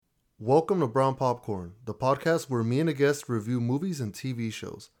Welcome to Brown Popcorn, the podcast where me and a guest review movies and TV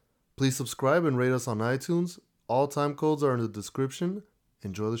shows. Please subscribe and rate us on iTunes. All time codes are in the description.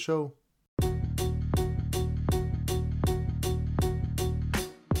 Enjoy the show.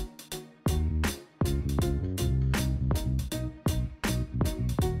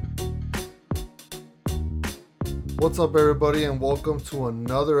 What's up, everybody, and welcome to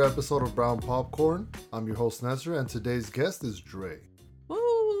another episode of Brown Popcorn. I'm your host, Nestor, and today's guest is Dre. Woo!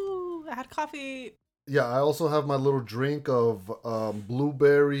 I had coffee. Yeah, I also have my little drink of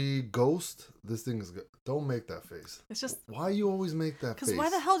blueberry ghost. This thing is good. Don't make that face. It's just... Why you always make that face? Because why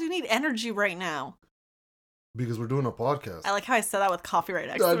the hell do you need energy right now? Because we're doing a podcast. I like how I said that with coffee right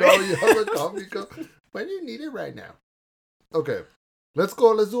next to me. I know, you have a coffee cup. Why do you need it right now? Okay, let's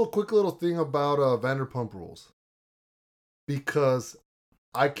go. Let's do a quick little thing about Vanderpump Rules. Because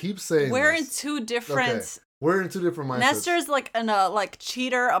I keep saying we're this. in two different... Okay. We're in two different mindsets. Nestor's like an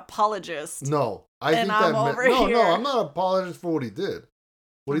cheater apologist. No, I think I'm that over no, here. no, I'm not apologizing for what he did.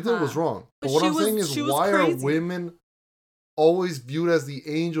 What he did was wrong. But what I'm saying is, why are women always viewed as the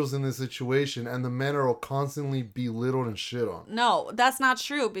angels in this situation, and the men are constantly belittled and shit on? No, that's not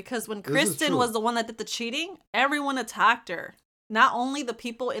true. Because when Kristen was the one that did the cheating, everyone attacked her. Not only the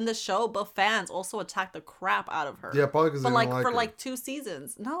people in the show, but fans also attacked the crap out of her. Yeah, probably because they didn't like her. For like 2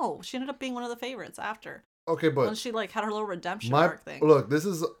 seasons. No, she ended up being one of the favorites after. Okay, but when she like had her little redemption arc thing. Look, this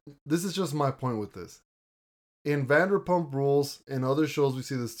is just my point with this. In Vanderpump Rules, in other shows we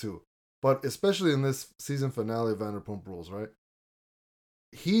see this too, but especially in this season finale of Vanderpump Rules, right?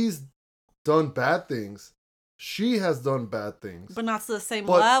 He's done bad things. She has done bad things, but not to the same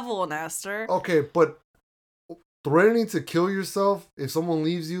level, Nestor. Okay, but threatening to kill yourself if someone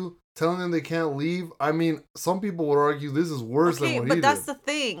leaves you, telling them they can't leave. I mean, some people would argue this is worse than what he did. But that's the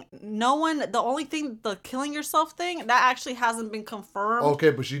thing. The only thing, the killing yourself thing, that actually hasn't been confirmed. Okay,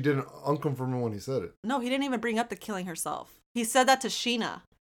 but she didn't unconfirm it when he said it. No, he didn't even bring up the killing herself. He said that to Sheena.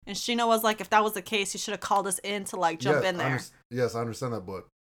 And Sheena was like, if that was the case, you should have called us in to like jump in there. Yes, I understand that, but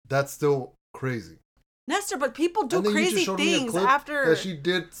that's still crazy. Nestor, but people do crazy things after... that she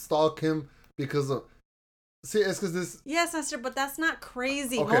did stalk him because of... See, it's because this... Yes, Nestor, but that's not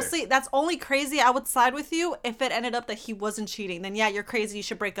crazy. Okay. Mostly, that's only crazy. I would side with you if it ended up that he wasn't cheating. Then, yeah, you're crazy. You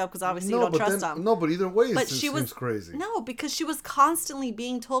should break up because obviously you don't trust him. No, but either way, it seems crazy. No, because she was constantly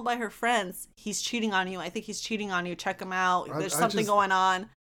being told by her friends, he's cheating on you. I think he's cheating on you. Check him out. There's something going on.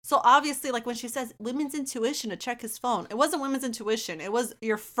 So, obviously, like when she says women's intuition to check his phone, it wasn't women's intuition. It was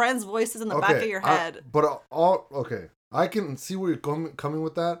your friends' voices in the back of your head. Okay. I can see where you're coming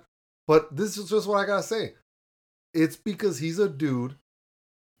with that. But this is just what I gotta say. It's because he's a dude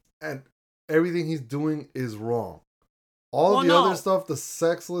and everything he's doing is wrong. Other stuff, the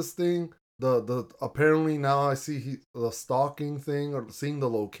sexless thing, the apparently now I see the stalking thing or seeing the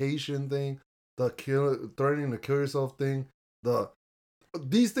location thing, the threatening to kill yourself thing,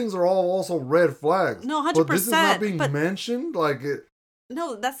 these things are all also red flags. No, 100%. But this is not being mentioned like it.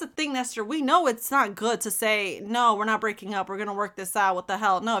 No, that's the thing, Nestor. We know it's not good to say, no, we're not breaking up. We're going to work this out. What the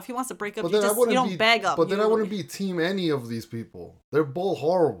hell? No, if he wants to break up, you don't beg up. But then I wouldn't be team any of these people. They're both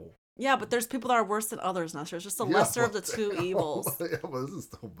horrible. Yeah, but there's people that are worse than others, Nestor. It's just the lesser of the two evils. Yeah, but this is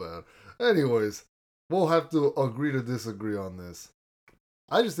so bad. Anyways, we'll have to agree to disagree on this.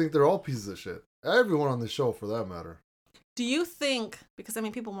 I just think they're all pieces of shit. Everyone on this show, for that matter. Do you think, because I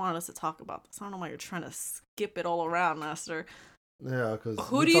mean, people wanted us to talk about this. I don't know why you're trying to skip it all around, Nestor. Yeah, because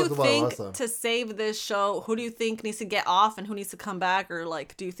who do you think to save this show? Who do you think needs to get off and who needs to come back? Or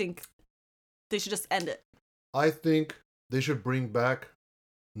like, do you think they should just end it? I think they should bring back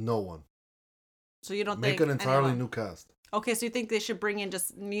no one. So you don't make an entirely new cast? Okay, so you think they should bring in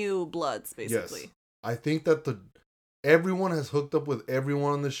just new bloods, basically? Yes. I think that everyone has hooked up with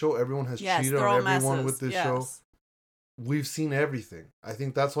everyone on the show. Everyone has cheated on everyone with this show. We've seen everything. I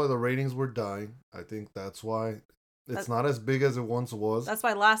think that's why the ratings were dying. I think that's why it's not as big as it once was. That's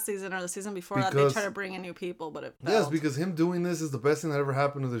why last season or the season before that they tried to bring in new people, but it failed. Yes, because him doing this is the best thing that ever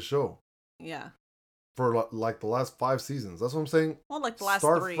happened to the show. Yeah. For like the last 5 seasons. That's what I'm saying. Well, like the last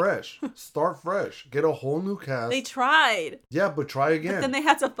 3. three. Start fresh. Get a whole new cast. They tried. Yeah, but try again. But then they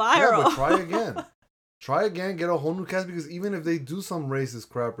had to fire them. Yeah, but try again. Try again, get a whole new cast, because even if they do some racist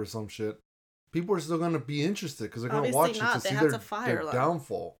crap or some shit, people are still going to be interested because they're going to watch it to see their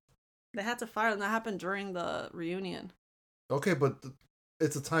downfall. They had to fire them. That happened during the reunion. Okay, but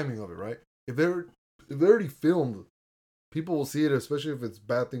it's the timing of it, right? If they're already filmed, people will see it, especially if it's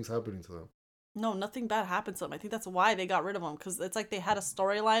bad things happening to them. No, nothing bad happened to them. I think that's why they got rid of them, because it's like they had a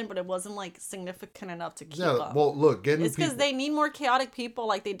storyline, but it wasn't like significant enough to keep up. Well, look, get new people. It's because they need more chaotic people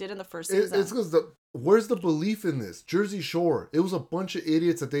like they did in the first season. It's because where's the belief in this? Jersey Shore. It was a bunch of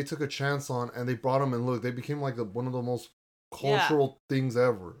idiots that they took a chance on, and they brought them, and look, they became like one of the most cultural things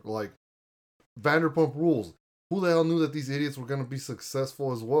ever. Like Vanderpump Rules. Who the hell knew that these idiots were gonna be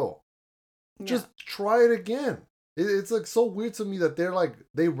successful as well? Yeah. Just try it again. It's like so weird to me that they're like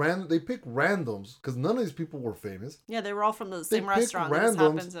they pick randoms because none of these people were famous. Yeah, they were all from the same restaurant.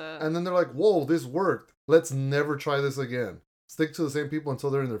 Randoms, and then they're like, "Whoa, this worked. Let's never try this again." Stick to the same people until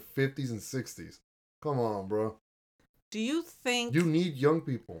they're in their 50s and 60s. Come on, bro. Do you think you need young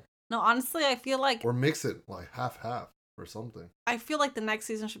people? No, honestly, I feel like or mix it like half or something. I feel like the next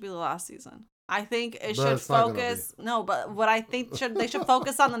season should be the last season. I think it should focus. No, but what I think they should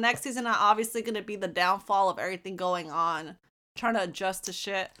focus on the next season are obviously going to be the downfall of everything going on, trying to adjust to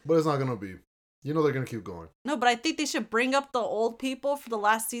shit. But it's not going to be. You know they're going to keep going. No, but I think they should bring up the old people for the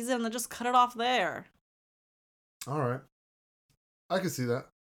last season and then just cut it off there. All right. I can see that.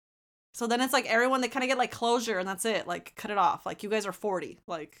 So then it's like everyone, they kind of get like closure and that's it. Like, cut it off. Like, you guys are 40.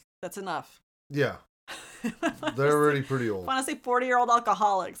 Like, that's enough. Yeah. They're already pretty old. I want to say 40-year-old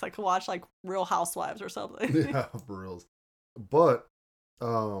alcoholics. Like, watch like Real Housewives or something. Yeah, for reals. But,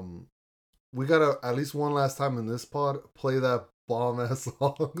 we gotta, at least one last time in this pod, play that bomb-ass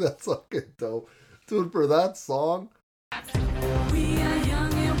song. That's fucking dope. Dude, for that song. We are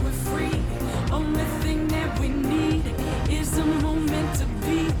young and we're free. Only thing that we need is a moment to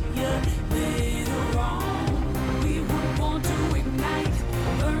be later on. We were born to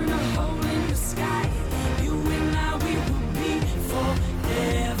ignite, burn a hole in the sky. You and I, we will be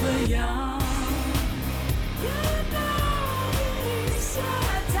forever young. You know it's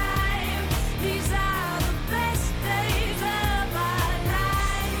our time. These are the best days of our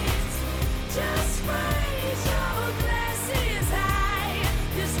lives. Just raise your glasses high.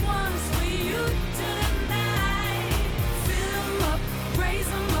 This one's for you tonight. Fill them up, raise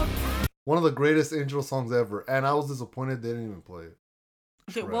them up. One of the greatest intro songs ever, and I was disappointed they didn't even play it.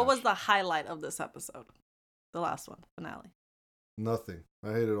 Okay, what was the highlight of this episode? The last one, finale. Nothing.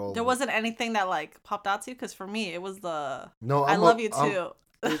 I hated all. There wasn't anything that like popped out to you, because for me it was the no. I love you too.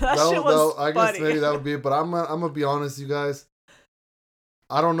 That shit was I guess maybe that would be it. But I'm gonna be honest, you guys.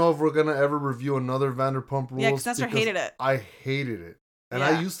 I don't know if we're gonna ever review another Vanderpump Rules. Yeah, because Nestor hated it. I hated it, and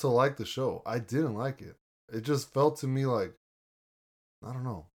I used to like the show. I didn't like it. It just felt to me like, I don't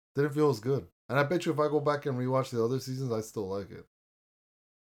know, didn't feel as good. And I bet you if I go back and rewatch the other seasons, I still like it.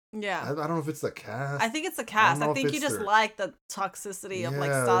 Yeah. I don't know if it's the cast. I think it's the cast. I think you just like the toxicity of like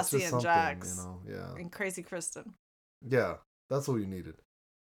Stassi and Jax. You know, yeah. And Crazy Kristen. Yeah, that's what you needed.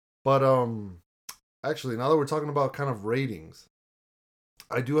 But actually, now that we're talking about kind of ratings,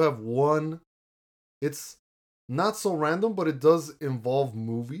 I do have one. It's not so random, but it does involve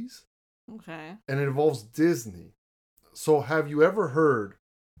movies. Okay. And it involves Disney. So have you ever heard,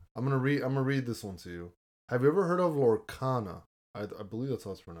 I'm gonna read this one to you. Have you ever heard of Lorcana? I believe that's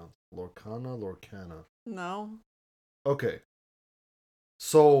how it's pronounced. Lorcana. No. Okay.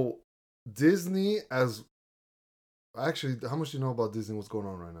 So Disney actually, how much do you know about Disney? What's going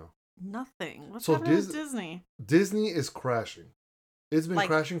on right now? Nothing. What's happening with Disney? Disney is crashing. It's been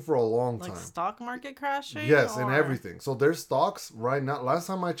crashing for a long time. Like stock market crashing? Yes, and everything. So their stocks right now, last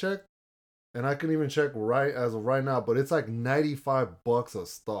time I checked, and I can even check as of right now, but it's like $95 a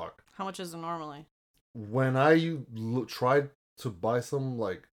stock. How much is it normally? When I tried to buy some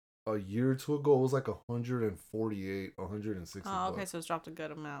like a year or two ago, it was like 148, 160. Oh, okay, so it's dropped a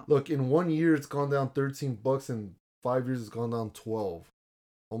good amount. Look, in 1 year it's gone down $13. In 5 years it's gone down 12,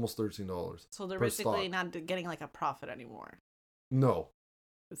 almost $13. So they're basically not getting like a profit anymore. No,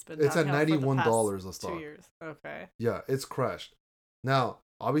 it's at $91 a stock. 2 years. Okay. Yeah, it's crashed. Now,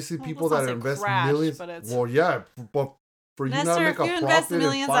 obviously, people that invest millions. Well, yeah, but for you not to make a profit invest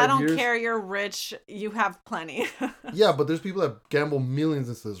millions, in 5 years, I don't care. You're rich. You have plenty. Yeah, but there's people that gamble millions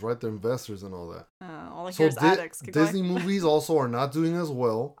into this, right? They're investors and all that. Well, so addicts. Disney movies also are not doing as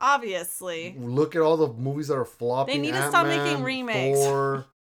well. Obviously. Look at all the movies that are flopping. They need to stop making remakes. Thor,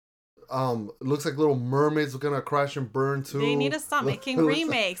 looks like Little Mermaid's gonna crash and burn too. They need to stop making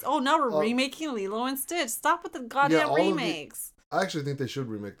remakes. Oh, now we're remaking Lilo and Stitch. Stop with the goddamn remakes. I actually think they should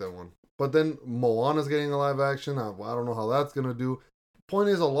remake that one. But then Moana's getting a live action. I don't know how that's gonna do. Point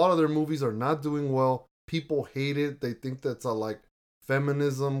is, a lot of their movies are not doing well. People hate it. They think that's like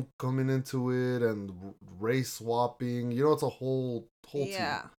feminism coming into it and race swapping. You know, it's a whole team.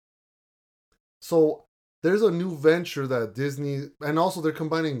 So there's a new venture that Disney, and also they're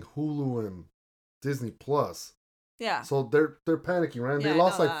combining Hulu and Disney Plus. Yeah. So they're panicking, right? Yeah, they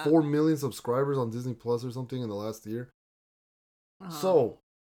lost like 4 million subscribers on Disney Plus or something in the last year. So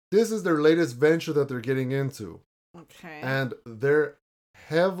this is their latest venture that they're getting into. Okay. And they're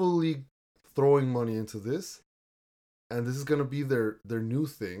heavily throwing money into this, and this is gonna be their new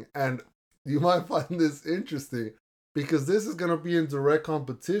thing. And you might find this interesting because this is gonna be in direct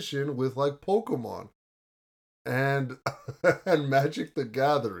competition with like Pokemon and and Magic the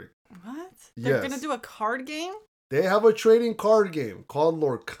Gathering. What? They're gonna do a card game? They have a trading card game called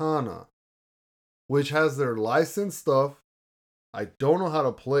Lorcana, which has their licensed stuff. I don't know how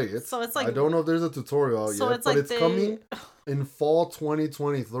to play it. So it's like, I don't know if there's a tutorial so yet, it's but like it's coming in fall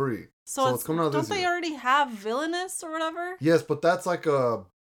 2023. So it's coming out don't this they year. already have Villainous or whatever? Yes, but that's like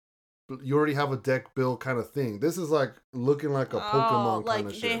you already have a deck build kind of thing. This is like looking like a Pokemon kind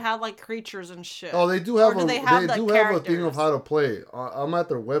of shit. Like they have like creatures and shit. Oh, they do have they have a thing of how to play. I'm at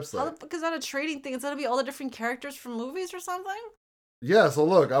their website. How the fuck is that a trading thing? It's gonna be all the different characters from movies or something? Yeah, so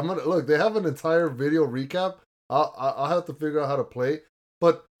look, they have an entire video recap. I'll have to figure out how to play.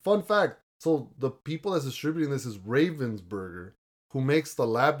 But fun fact, so the people that's distributing this is Ravensburger, who makes the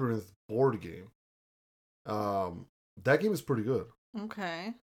Labyrinth board game. That game is pretty good.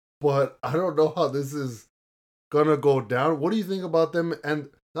 Okay. But I don't know how this is gonna go down. What do you think about them? And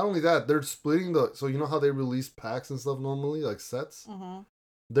not only that, they're splitting so you know how they release packs and stuff normally, like sets? Mm-hmm.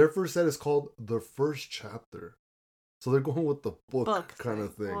 Their first set is called The First Chapter. So they're going with the book kind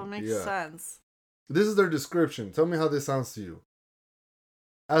of thing. Well, it makes sense. This is their description. Tell me how this sounds to you.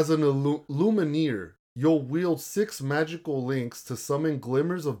 As an Lumineer, you'll wield 6 magical links to summon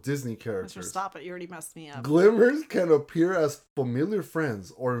glimmers of Disney characters. Mr. Stop it. You already messed me up. Glimmers can appear as familiar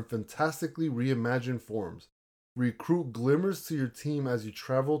friends or in fantastically reimagined forms. Recruit glimmers to your team as you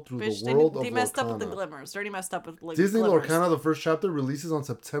travel through the world of Lorcana. They messed up with the glimmers. They already messed up with Disney glimmers. Lorcana, the first chapter, releases on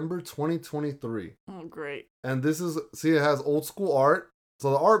September 2023. Oh, great. And this is, see, it has old school art. So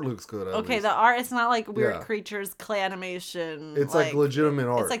the art looks good. Okay, the art, it's not like weird creatures, clay animation. It's like legitimate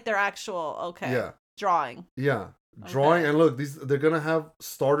art. It's like their actual, drawing. Yeah, drawing. And look, they're going to have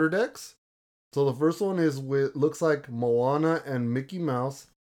starter decks. So the first one looks like Moana and Mickey Mouse.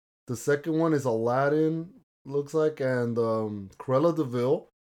 The second one is Aladdin, looks like, and Cruella de Vil.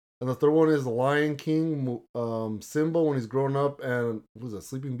 And the third one is Lion King, Simba when he's grown up, and who's that,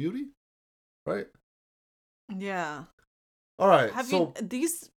 Sleeping Beauty? Right? Yeah. All right.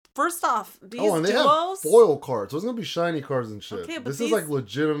 First off, these and they duos have foil cards, so it's gonna be shiny cards and shit. Okay, but this is like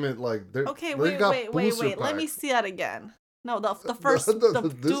legitimate, like they're okay. Wait. Let me see that again. No, the first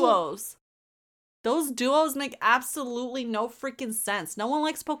the duos. Those duos make absolutely no freaking sense. No one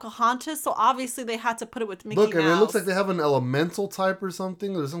likes Pocahontas, so obviously they had to put it with Mickey Mouse. Look, and it looks like they have an elemental type or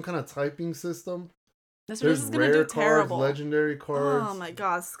something. There's some kind of typing system. This is gonna do terrible. Cards, legendary cards. Oh my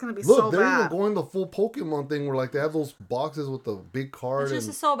god, this is gonna be so bad. Look, they're even going the full Pokemon thing where like they have those boxes with the big card. This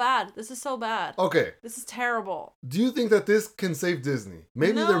is so bad. This is so bad. Okay. This is terrible. Do you think that this can save Disney?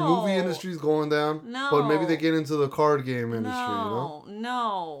 Maybe their movie industry is going down. No. But maybe they get into the card game industry,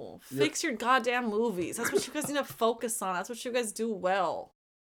 No. Fix your goddamn movies. That's what you guys need to focus on. That's what you guys do well.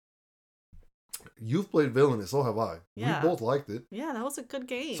 You've played Villainous, so have I. Yeah. We both liked it. Yeah, that was a good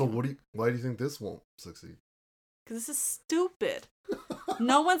game. So why do you think this won't succeed? Because this is stupid.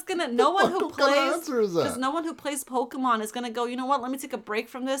 No one who plays Pokemon is gonna go, you know what, let me take a break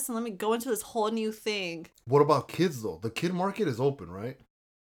from this and let me go into this whole new thing. What about kids though? The kid market is open, right?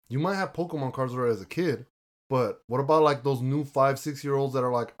 You might have Pokemon cards already as a kid, but what about like those new 5-6-year-olds that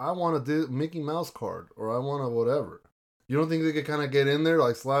are like, I want a Mickey Mouse card or I want a whatever? You don't think they could kind of get in there,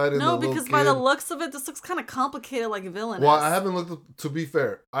 like slide in? No, because by the looks of it, this looks kind of complicated, like Villainous. Well, I haven't looked. To be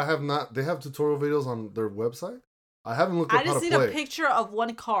fair, I have not. They have tutorial videos on their website. I haven't looked up how to play. I just need a picture of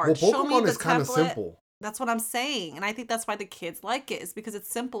one card. Well, Show Pokemon me is kind of simple. That's what I'm saying, and I think that's why the kids like it. Is because it's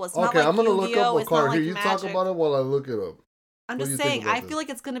simple. It's okay, not like I'm gonna look up a card. Here, like you Magic. Talk about it while I look it up. I'm just saying. I feel like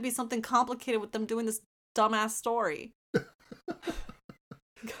it's gonna be something complicated with them doing this dumbass story.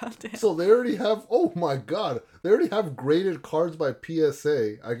 Goddamn. So they already have. Oh my god, they already have graded cards by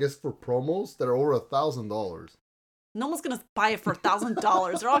PSA. I guess for promos that are over $1,000. No one's gonna buy it for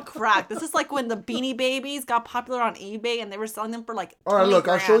 $1,000. They're all cracked. This is like when the Beanie Babies got popular on eBay and they were selling them for like. All right, look,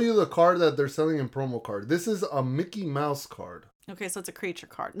 I'll show you the card that they're selling in promo card. This is a Mickey Mouse card. Okay, so it's a creature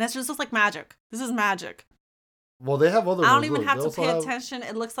card. And that's just looks like Magic. This is Magic. Well, they have other. I don't even have to pay attention.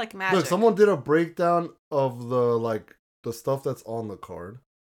 It looks like Magic. Look, someone did a breakdown of the stuff that's on the card.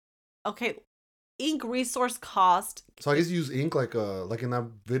 Okay, ink resource cost. So I guess you use ink like in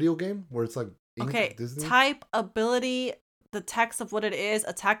that video game where it's like ink. Okay, Disney? Type, ability, the text of what it is,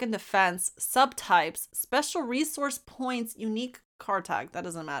 attack and defense, subtypes, special resource points, unique card tag. That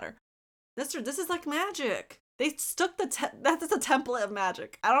doesn't matter. This is like Magic. They stuck that's a template of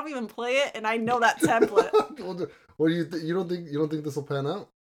Magic. I don't even play it, and I know that template. What do you think? You don't think this will pan out?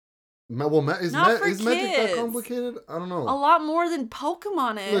 Is Magic that complicated? I don't know. A lot more than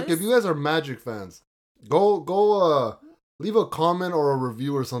Pokemon is. Look, if you guys are Magic fans, go leave a comment or a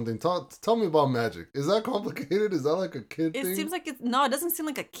review or something. Tell me about Magic. Is that complicated? Is that like a kid thing? It seems like it doesn't seem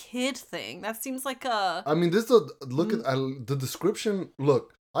like a kid thing. That seems like a... I mean, look at the description.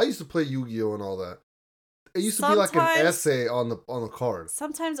 Look, I used to play Yu-Gi-Oh! And all that. It used to be like an essay on the card.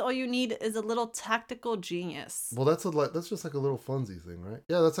 Sometimes all you need is a little tactical genius. Well, that's just like a little funsy thing, right?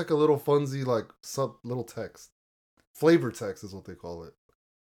 Yeah, that's like a little funsy, like little text. Flavor text is what they call it.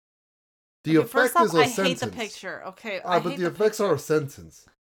 The effect is a sentence. I hate the picture. Okay, but the effects are a sentence.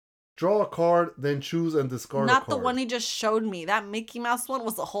 Draw a card, then choose and discard a card. Not the one he just showed me. That Mickey Mouse one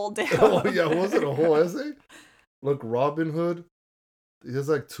was a whole damn... Oh, yeah, was it a whole essay? Look, Robin Hood. He has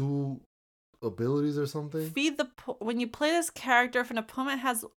like 2 abilities or something. When you play this character, if an opponent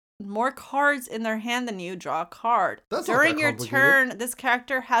has more cards in their hand than you, draw a card. During your turn, this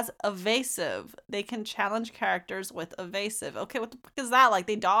character has evasive. They can challenge characters with evasive. Okay, what the fuck is that? Like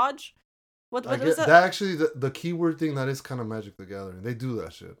they dodge? What is that? That actually the keyword thing that is kind of Magic the Gathering. They do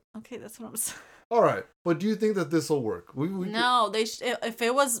that shit. Okay, that's what I'm saying. All right, but do you think that this will work? No, if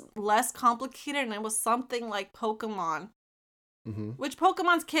it was less complicated and it was something like Pokemon. Mm-hmm. Which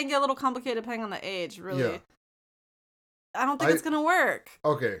Pokemons can get a little complicated depending on the age, really. Yeah. I don't think it's going to work.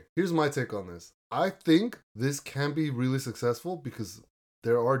 Okay, here's my take on this. I think this can be really successful because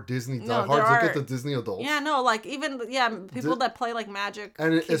there are Disney diehards. Look at the Disney adults. Yeah, no, like even, people that play like Magic.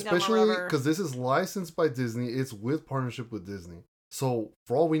 And especially because this is licensed by Disney, it's with partnership with Disney. So,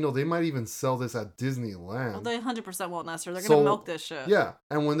 for all we know, they might even sell this at Disneyland. Well, they 100% won't, Nestor. They're going to milk this shit. Yeah,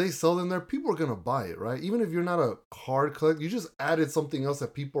 and when they sell them there, people are going to buy it, right? Even if you're not a card collector, you just added something else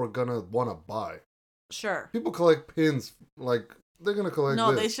that people are going to want to buy. Sure. People collect pins, like, they're going to collect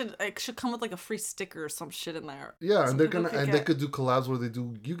this. It should come with, like, a free sticker or some shit in there. Yeah, and they could do collabs where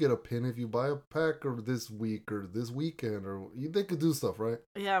you get a pin if you buy a pack or this week or this weekend, or they could do stuff, right?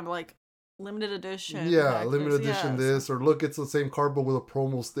 Yeah, like... limited edition. Yeah, limited edition this. Or look, it's the same card but with a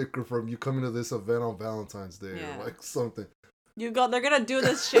promo sticker from you coming to this event on Valentine's Day or like something. They're going to do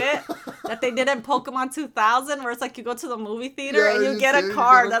this shit that they did in Pokemon 2000 where it's like you go to the movie theater and you get a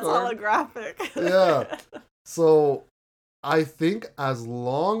card that's holographic. Yeah. So I think as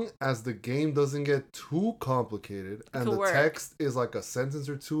long as the game doesn't get too complicated and the text is like a sentence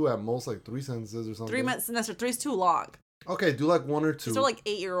or 2, at most like 3 sentences or something. 3 sentences, 3 is too long. Okay, do like 1 or 2. These are like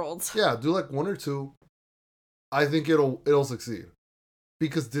 8-year-olds. Yeah, do like 1 or 2. I think it'll succeed.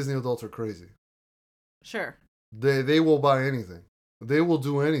 Because Disney adults are crazy. Sure. They will buy anything. They will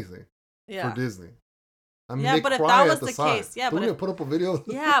do anything for Disney. I mean, but if that was the case, we're gonna put up a video.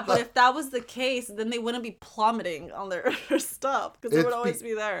 Yeah, but if that was the case, then they wouldn't be plummeting on their stuff because it would always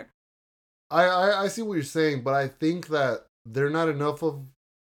be there. I see what you're saying, but I think that there's not enough of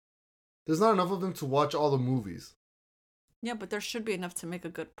them to watch all the movies. Yeah, but there should be enough to make a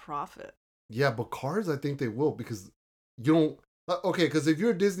good profit. Yeah, but cards, I think they will because you don't. Okay, because if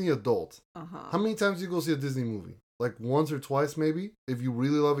you're a Disney adult, how many times do you go see a Disney movie? Like once or twice, maybe. If you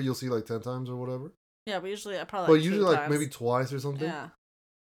really love it, you'll see like 10 times or whatever. Yeah, but usually like maybe twice or something. Yeah.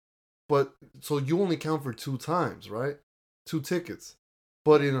 But so you only count for 2 times, right? 2 tickets.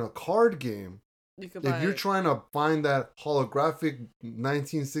 But in a card game, if you're trying to find that holographic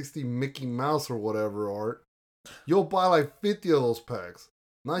 1960 Mickey Mouse or whatever art, you'll buy like 50 of those packs.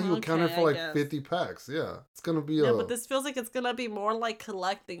 Now you accounted for like 50 packs. Yeah, it's gonna be but this feels like it's gonna be more like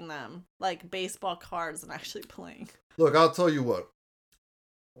collecting them, like baseball cards, than actually playing. Look, I'll tell you what.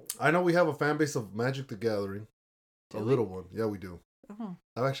 I know we have a fan base of Magic the Gathering, little one. Yeah, we do. Uh-huh.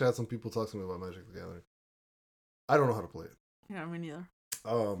 I've actually had some people talk to me about Magic the Gathering. I don't know how to play it. Yeah, me neither.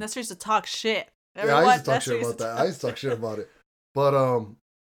 Nestor used to talk shit. Yeah, I used to talk shit about that. I used to talk shit about it. But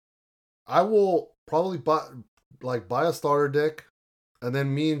I will probably buy a starter deck. And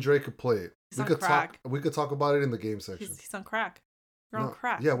then me and Drake could play it. We could talk about it in the game section. He's on crack. You're on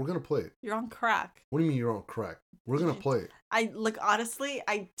crack. Yeah, we're gonna play it. You're on crack. What do you mean you're on crack? We're gonna play it. Honestly,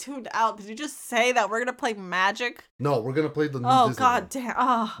 I tuned out. Did you just say that we're gonna play Magic? No, we're gonna play the new Disney. Oh god damn!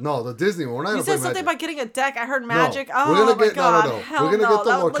 Oh. No, the Disney one. We're not gonna play Magic. You said something about getting a deck. I heard Magic. No, we're gonna get, god! No. Hell we're gonna no! Get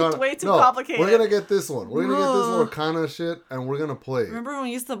the That Lorcana. looked way too complicated. We're gonna get this one. We're gonna get this Lorcana shit, and we're gonna play it. Remember when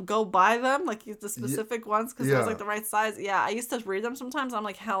we used to go buy them, like the specific ones, because it was like the right size? Yeah, I used to read them sometimes. I'm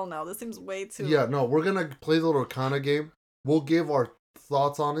like, hell no, this seems way too. Yeah, no, we're gonna play the Lorcana game. We'll give our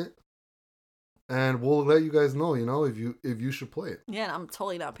thoughts on it. And we'll let you guys know, if you should play it. Yeah, I'm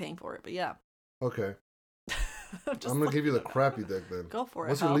totally not paying for it, but yeah. Okay. I'm gonna give you the crappy deck then. Go for it.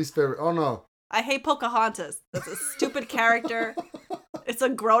 What's your least favorite? Oh no. I hate Pocahontas. That's a stupid character. It's a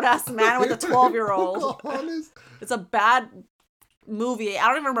grown ass man with a 12-year-old. It's a bad movie. I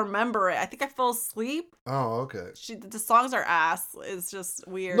don't even remember it. I think I fell asleep. Oh, okay. The songs are ass. It's just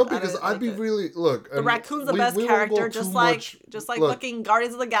weird. No, because I'd be really look. The raccoon's the best character, just like fucking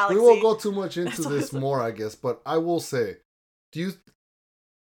Guardians of the Galaxy. We won't go too much into this more, I guess, but I will say,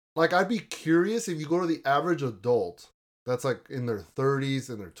 I'd be curious if you go to the average adult that's like in their 30s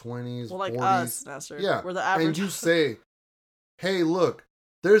and their 20s, well, like 40s. Us, Nestor. Yeah, we're the average. And you say, "Hey, look,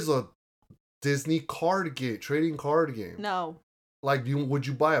 there's a Disney trading card game." No. Like, would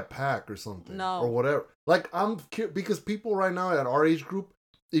you buy a pack or something? No. Or whatever. Like, I'm curious because people right now at our age group,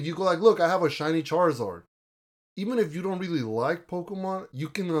 if you go like, look, I have a shiny Charizard. Even if you don't really like Pokemon, you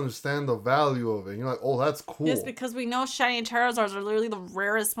can understand the value of it. You're like, oh, that's cool. Yes, because we know shiny Charizards are literally the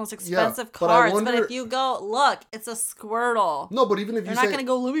rarest, most expensive cards. But if you go, look, it's a Squirtle. No, but even if you're not going to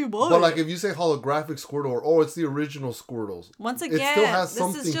go, let me buy it. But like if you say holographic Squirtle or it's the original Squirtles. Once again, it still has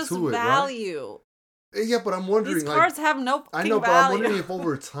something this is just to value. Right? Yeah, but I'm wondering. These cards have no I know, value. but I'm wondering if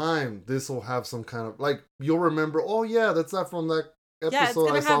over time this will have some kind of like you'll remember. Oh yeah, that's not from that episode. Yeah, it's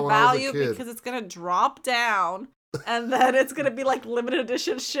gonna I saw have when I was a value kid. because it's gonna drop down, and then it's gonna be like limited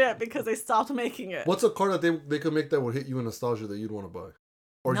edition shit because they stopped making it. What's a card that they could make that would hit you in nostalgia that you'd want to buy,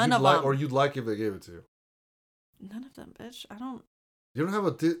 or None you'd of like, them. or you'd like if they gave it to you? None of them, bitch. I don't. You don't have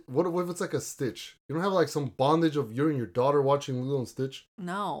what if it's like a Stitch? You don't have like some bondage of you and your daughter watching Lilo and Stitch?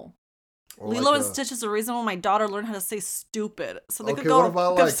 No. Or Lilo and Stitch is the reason why my daughter learned how to say stupid, so they could go. What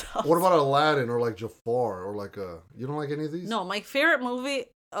about what about Aladdin or like Jafar or like you don't like any of these? No, my favorite movie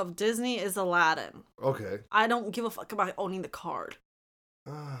of Disney is Aladdin. Okay. I don't give a fuck about owning the card.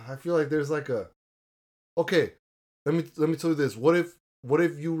 I feel like there's like a. Okay, let me tell you this. What if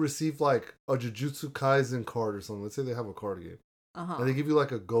you receive like a Jujutsu Kaisen card or something? Let's say they have a card game. And they give you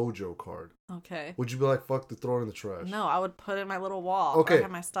like a Gojo card. Okay. Would you be like, fuck, to throw it in the trash? No, I would put it in my little wall. Okay. Where I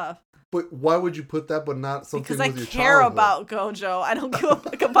have my stuff. But why would you put that but not something because with your I care childhood? about Gojo. I don't give a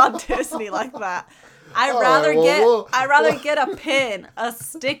fuck about Disney like that. I'd rather get a pin, a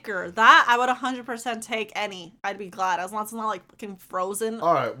sticker. That I would 100% take any. I'd be glad as long as it's not like fucking Frozen.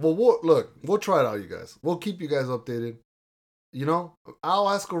 All right. Well, we'll try it out, you guys. We'll keep you guys updated. You know, I'll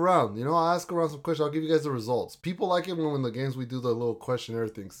ask around. I'll ask around some questions. I'll give you guys the results. People like it when the games we do the little questionnaire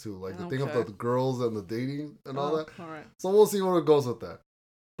things too, like the thing of the girls and the dating and all that. All right. So we'll see where it goes with that.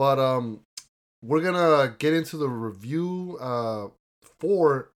 But we're gonna get into the review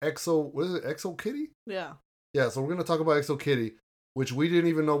for Exo Kitty? Yeah. Yeah. So we're gonna talk about Exo Kitty, which we didn't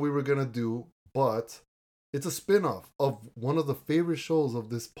even know we were gonna do, but it's a spin-off of one of the favorite shows of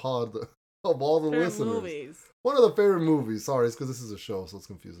this pod of all the listeners. Movies. One of the favorite movies. Sorry, it's because this is a show, so it's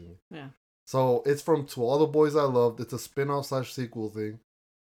confusing me. Yeah. So it's from To All the Boys I Loved. It's a spin-off / sequel thing.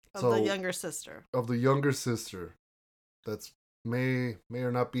 Of the younger sister. Of the younger sister. That's may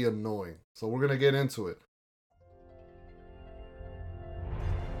or not be annoying. So we're gonna get into it.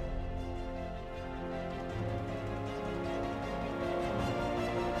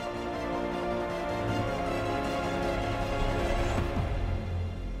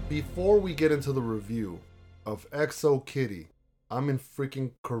 Before we get into the review of Exo Kitty, I'm in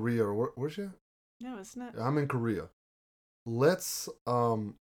freaking Korea. Where's she? No, isn't it? I'm in Korea. Let's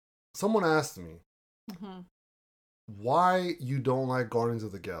someone asked me why you don't like Guardians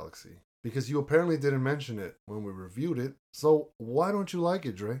of the Galaxy, because you apparently didn't mention it when we reviewed it. So why don't you like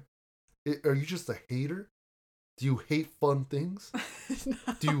it, Dre? Are you just a hater? Do you hate fun things? No.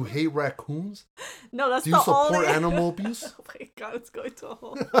 Do you hate raccoons? No, that's the only... Do you support animal abuse? Oh my god, it's going to a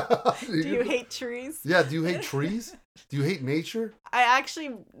whole... Do you hate trees? Yeah, do you hate trees? Do you hate nature? I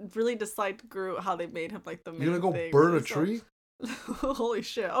actually really disliked Groot, how they made him like the main You're gonna go thing, burn a tree? Holy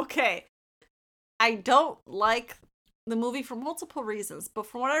shit. Okay. I don't like the movie for multiple reasons, but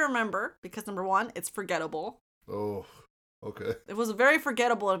from what I remember, because number one, it's forgettable. Oh, okay. It was very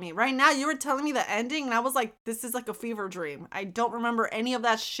forgettable to me. Right now, you were telling me the ending, and I was like, this is like a fever dream. I don't remember any of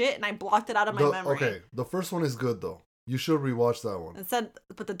that shit, and I blocked it out of my memory. Okay, the first one is good, though. You should rewatch that one.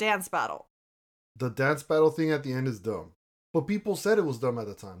 But the dance battle. The dance battle thing at the end is dumb. But people said it was dumb at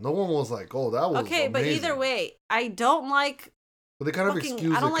the time. No one was like, oh, that was okay, amazing. But either way, I don't like... But they kind of excuse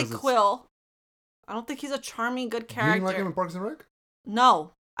it. I don't like Quill. I don't think he's a charming, good character. You didn't like him in Parks and Rec?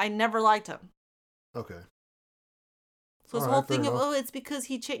 No, I never liked him. Okay. So this whole thing of, it's because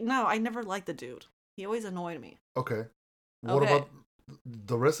he changed. No, I never liked the dude. He always annoyed me. Okay. What about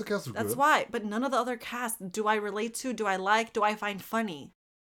the rest of the cast? Are That's good. why. But none of the other cast do I relate to, do I like, do I find funny.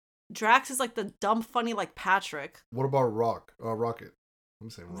 Drax is like the dumb funny like Patrick. What about Rocket? I'm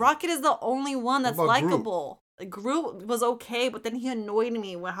saying Rocket is the only one that's likable. Groot was okay, but then he annoyed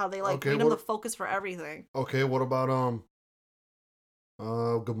me with how they made him the focus for everything. Okay, what about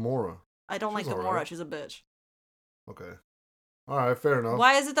Gamora? I don't like Gamora. Right. She's a bitch. Okay. All right, fair enough.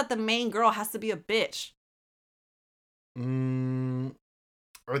 Why is it that the main girl has to be a bitch?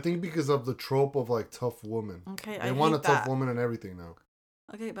 I think because of the trope of like tough woman. Okay, they want a tough woman and everything now.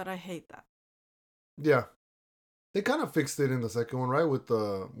 Okay, but I hate that. Yeah, they kind of fixed it in the second one, right? With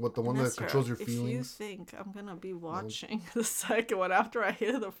the one that controls your feelings. If you think I'm gonna be watching the second one after I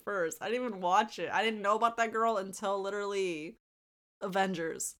hated the first, I didn't even watch it. I didn't know about that girl until literally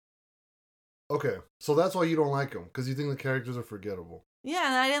Avengers. Okay, so that's why you don't like them, because you think the characters are forgettable. Yeah,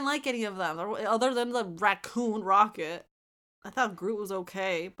 and I didn't like any of them other than the raccoon Rocket. I thought Groot was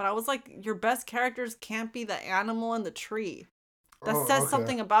okay, but I was like, your best characters can't be the animal and the tree. That says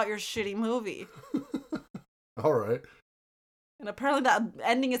something about your shitty movie. All right. And apparently that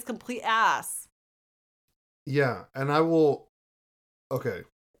ending is complete ass. Yeah, and I will... Okay.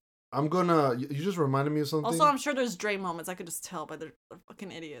 I'm gonna... You just reminded me of something. Also, I'm sure there's Dre moments. I could just tell by they're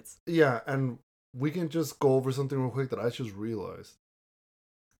fucking idiots. Yeah, and we can just go over something real quick that I just realized.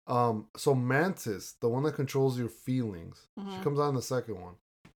 So Mantis, the one that controls your feelings, she comes out in the second one.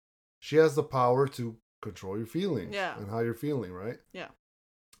 She has the power to control your feelings. Yeah. And how you're feeling, right? Yeah.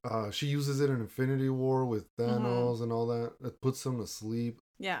 She uses it in Infinity War with Thanos and all that. It puts him to sleep.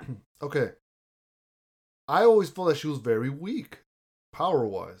 Yeah. Okay. I always felt that she was very weak,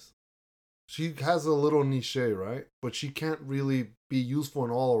 power-wise. She has a little niche, right? But she can't really be useful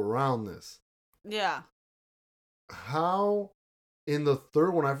in all around this. Yeah. How, in the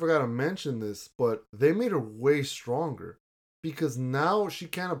third one, I forgot to mention this, but they made her way stronger. Because now she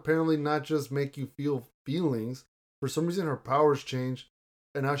can apparently not just make you feel feelings. For some reason, her powers changed.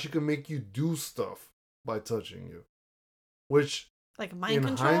 And now she can make you do stuff by touching you. Which, like mind in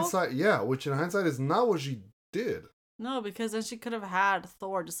control? hindsight, yeah, which in hindsight is not what she did. No, because then she could have had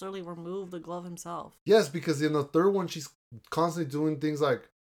Thor just literally remove the glove himself. Yes, because in the third one, she's constantly doing things like,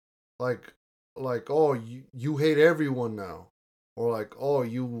 oh, you hate everyone now. Or like, oh,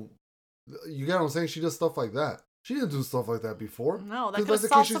 you get what I'm saying? She does stuff like that. She didn't do stuff like that before. No, that could have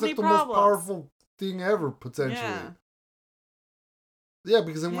solved so many problems. She's like the most powerful thing ever, potentially. Yeah,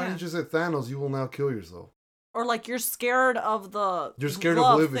 because then why didn't you say Thanos, you will now kill yourself? Or like you're scared of the You're scared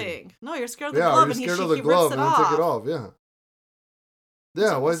glove of living. Thing. No, you're scared of the glove. You're scared of the glove and then take it off. Yeah. Yeah,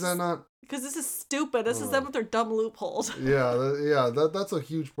 so why is that not? Because this is stupid. This is them with their dumb loopholes. That's a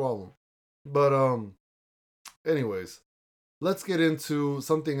huge problem. But anyways, let's get into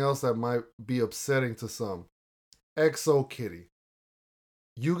something else that might be upsetting to some. Exo Kitty.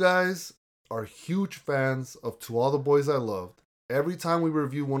 You guys are huge fans of To All the Boys I Loved. Every time we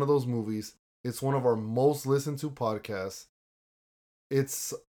review one of those movies, it's one of our most listened to podcasts.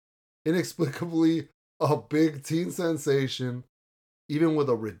 It's inexplicably a big teen sensation, even with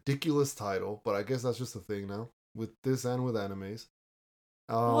a ridiculous title, but I guess that's just a thing now, with this and with animes.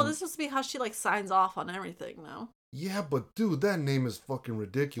 Well, this must be how she like signs off on everything now. Yeah, but dude, that name is fucking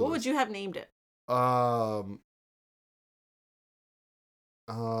ridiculous. What would you have named it? Let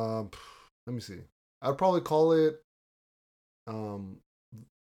me see. I'd probably call it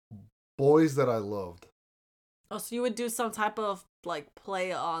Boys That I Loved. Oh, so you would do some type of like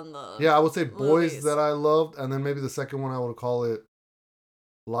play on the... Yeah, I would say Boys That I Loved, and then maybe the second one I would call it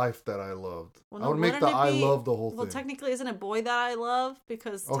Life That I Loved. Well, no, I would make the I love the whole thing. Well, technically, isn't it Boy That I Love?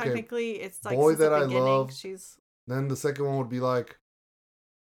 Because technically it's like Boy since That the I beginning, Love. she's... Then the second one would be like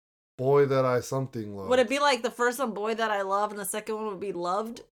Boy That I Something Loved. Would it be like the first one, Boy That I Love, and the second one would be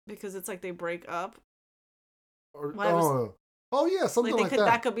Loved? Because it's like they break up? Oh yeah, something like that.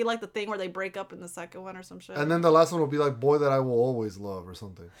 That could be like the thing where they break up in the second one or some shit. And then the last one will be like Boy That I Will Always Love or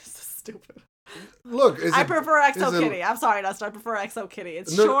something. It's so stupid. Look, I prefer Exo Kitty. I'm sorry, Dustin. I prefer Exo Kitty.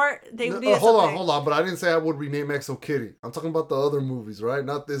 It's short. Hold on. But I didn't say I would rename Exo Kitty. I'm talking about the other movies, right?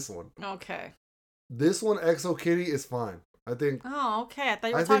 Not this one. Okay. This one, Exo Kitty, is fine. I think. Oh, okay. I thought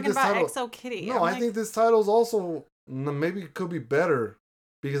you were talking about Exo Kitty. No, I think this title's also maybe it could be better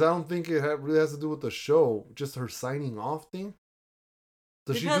because I don't think it really has to do with the show. Just her signing off thing.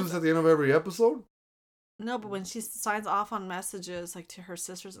 Does she do this at the end of every episode? No, but when she signs off on messages like to her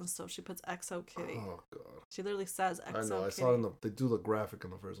sisters and stuff, she puts Exo Kitty. Oh god. She literally says Exo Kitty. I know. I saw they do the graphic in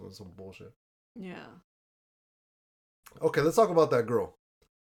the first one. It's some bullshit. Yeah. Okay, let's talk about that girl.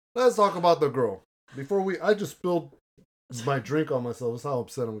 Let's talk about the girl. I just spilled my drink on myself. That's how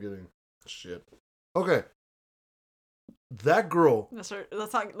upset I'm getting. Shit. Okay. That girl. Let's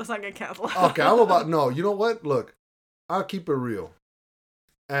not get canceled. Okay, no, you know what? Look, I'll keep it real.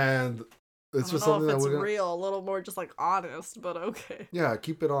 And it's just something that we're gonna... real, a little more just like honest, but okay. Yeah,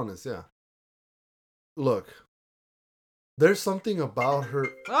 keep it honest, yeah. Look, there's something about her...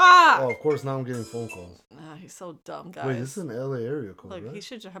 Oh, of course, now I'm getting phone calls. He's so dumb, guys. Wait, this is an LA area code, Look, right? He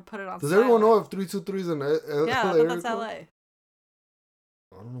should have put it on Does everyone know if 323 is an LA area that's LA.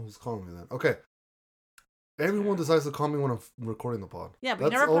 I don't know who's calling me then. Okay. Everyone decides to call me when I'm recording the pod. Yeah, but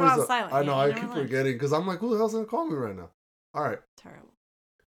you never put it on silent. I know, I keep forgetting because I'm like, who the hell's going to call me right now? All right. Terrible.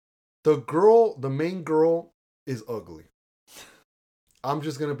 The main girl is ugly. I'm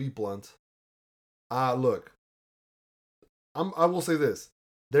just going to be blunt. Look, I will say this.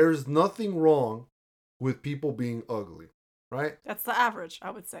 There's nothing wrong with people being ugly, right? That's the average, I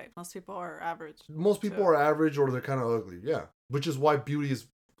would say. Most people are average. Most people are average or they're kind of ugly, yeah. Which is why beauty is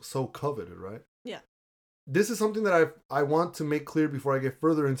so coveted, right? Yeah. This is something that I want to make clear before I get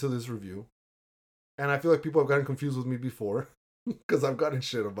further into this review. And I feel like people have gotten confused with me before because I've gotten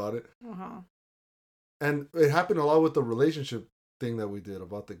shit about it. Uh-huh. And it happened a lot with the relationship thing that we did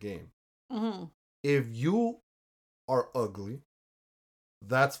about the game. Mm-hmm. If you are ugly,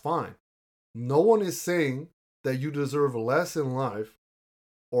 that's fine. No one is saying that you deserve less in life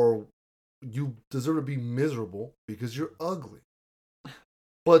or you deserve to be miserable because you're ugly.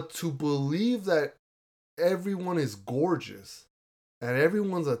 But to believe that everyone is gorgeous and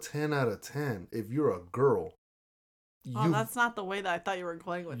everyone's a 10 out of 10 if you're a girl. That's not the way that I thought you were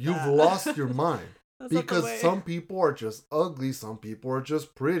going with you've lost your mind. Because some some people are just ugly, some people are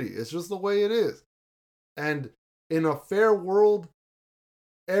just pretty. It's just the way it is. And in a fair world,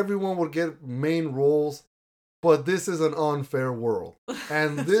 everyone would get main roles, but this is an unfair world.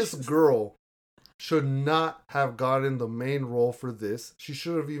 And this girl should not have gotten the main role for this. She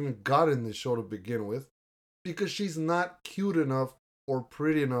should have even gotten this show to begin with. Because she's not cute enough or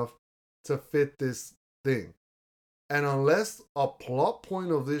pretty enough to fit this thing. And unless a plot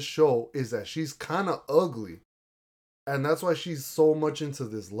point of this show is that she's kind of ugly, and that's why she's so much into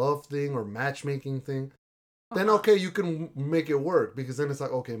this love thing or matchmaking thing, then okay, you can make it work. Because then it's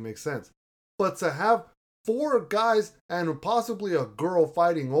like, okay, it makes sense. But to have 4 guys and possibly a girl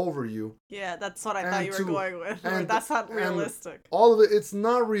fighting over you. Yeah, that's what I thought you were going with. That's not realistic. All of it, it's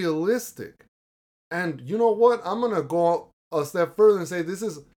not realistic. And you know what? I'm going to go a step further and say this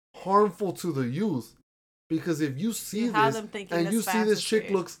is harmful to the youth. Because if you see this and you see this chick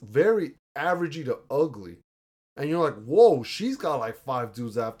looks very averagey to ugly, and you're like, whoa, she's got like 5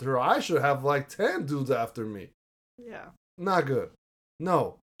 dudes after her. I should have like 10 dudes after me. Yeah. Not good.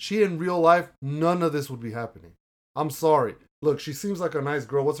 No. She in real life, none of this would be happening. I'm sorry. Look, she seems like a nice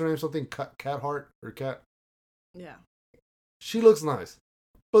girl. What's her name? Something Cathart or Cat? Yeah. She looks nice.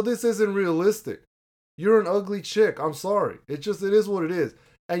 But this isn't realistic. You're an ugly chick. I'm sorry. It is what it is.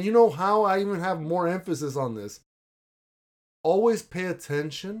 And you know how I even have more emphasis on this? Always pay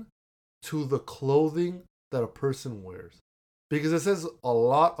attention to the clothing that a person wears. Because it says a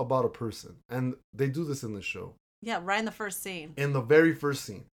lot about a person. And they do this in the show. Yeah, right in the first scene. In the very first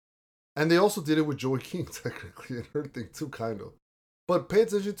scene. And they also did it with Joey King, technically, in her thing too, kind of. But pay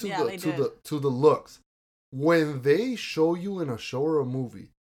attention to the looks. When they show you in a show or a movie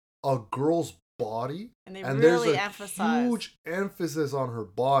a girl's body, and really there's a huge emphasis on her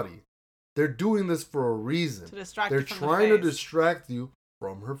body, they're doing this for a reason. To distract they're trying to distract you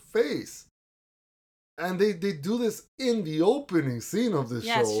from her face. And they do this in the opening scene of this show.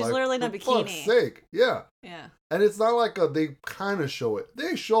 Yeah, she's literally in a bikini. For fuck's sake. Yeah. Yeah. And it's not like they kind of show it.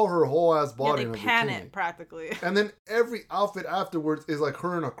 They show her whole ass body in a bikini. They pan it, practically. And then every outfit afterwards is like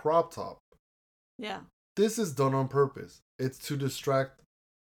her in a crop top. Yeah. This is done on purpose. It's to distract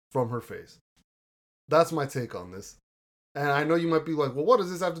from her face. That's my take on this. And I know you might be like, well, what does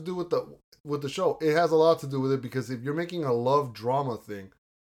this have to do with the show? It has a lot to do with it, because if you're making a love drama thing,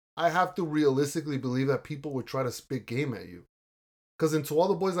 I have to realistically believe that people would try to spit game at you. Because in To All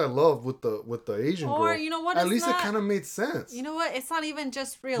the Boys I Love with the Asian girl, you know what, at least it kind of made sense. You know what? It's not even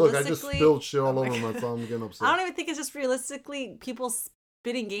just realistically. Look, I just spilled shit all over my thumb. I'm getting upset. I don't even think it's just realistically people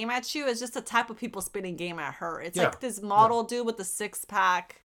spitting game at you. It's just a type of people spitting game at her. It's like this model dude with the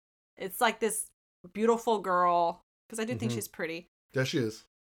 6-pack. It's like this beautiful girl, because I do think she's pretty. Yeah, she is.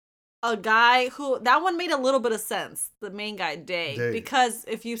 A guy who, that one made a little bit of sense, the main guy, Day. Because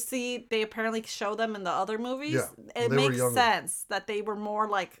if you see, they apparently show them in the other movies, it makes sense that they were more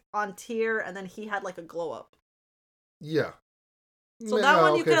like on tier, and then he had like a glow up. Yeah. So that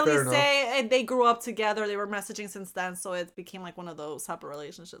one you could at least say they grew up together, they were messaging since then, so it became like one of those type of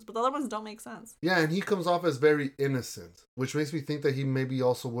relationships. But the other ones don't make sense. Yeah, and he comes off as very innocent, which makes me think that he maybe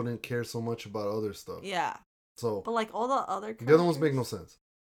also wouldn't care so much about other stuff. Yeah. So, but like all the other characters, the other ones make no sense.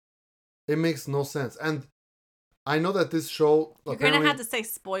 It makes no sense. And I know that this show, you're gonna have to say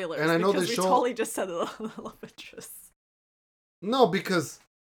spoilers, and I know this show totally just said the love interest. No, because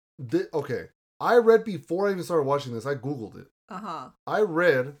I read before I even started watching this, I Googled it. I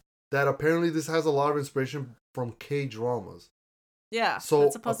read that apparently this has a lot of inspiration from K-dramas. Yeah. So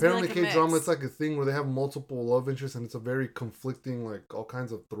apparently like K-drama, it's like a thing where they have multiple love interests and it's a very conflicting, like all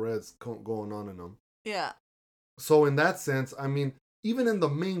kinds of threads going on in them. Yeah. So in that sense, I mean, even in the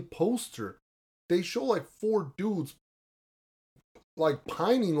main poster, they show like 4 dudes like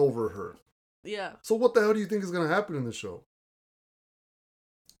pining over her. Yeah. So what the hell do you think is going to happen in the show?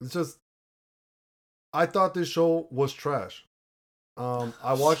 It's just, I thought this show was trash.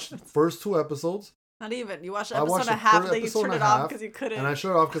 I watched the first 2 episodes. Not even. You watched episode and a half, then you turned it off because you couldn't. And I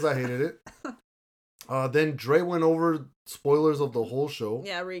shut it off because I hated it. Then Dre went over spoilers of the whole show.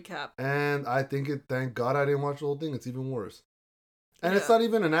 Yeah, recap. And I think thank God I didn't watch the whole thing. It's even worse. And it's not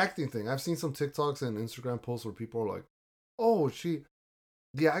even an acting thing. I've seen some TikToks and Instagram posts where people are like, oh,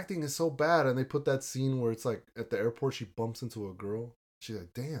 the acting is so bad. And they put that scene where it's like at the airport, she bumps into a girl. She's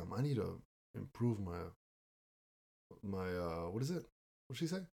like, damn, I need to improve my what is it? What'd she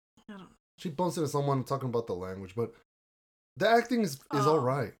say? I don't know. She bumps into someone talking about the language, but the acting is all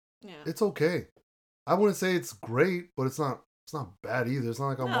right. Yeah. It's okay. I wouldn't say it's great, but it's not bad either. It's not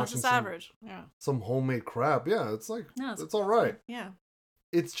like I'm watching average. some homemade crap. Yeah, it's like it's all right. Yeah.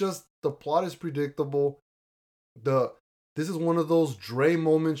 It's just the plot is predictable. This is one of those Dre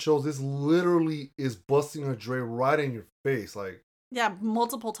moment shows. This literally is busting a Dre right in your face. Like, yeah,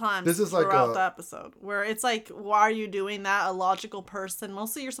 multiple times this is throughout the episode where it's like, why are you doing that? A logical person.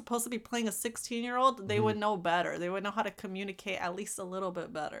 Mostly you're supposed to be playing a 16-year-old. They would know better. They would know how to communicate at least a little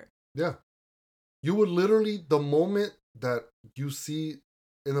bit better. Yeah. You would literally, the moment that you see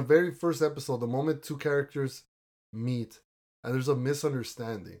in the very first episode, the moment 2 characters meet and there's a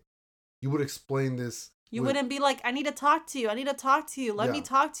misunderstanding, you would explain this. You wouldn't be like, I need to talk to you. I need to talk to you. Let me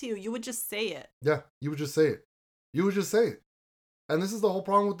talk to you. You would just say it. Yeah, you would just say it. You would just say it. And this is the whole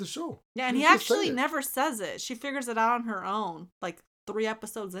problem with the show. Yeah, and he actually never says it. She figures it out on her own, like 3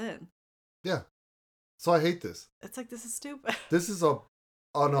 episodes in. Yeah. So I hate this. It's like, this is stupid. This is an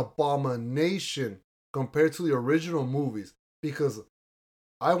abomination compared to the original movies. Because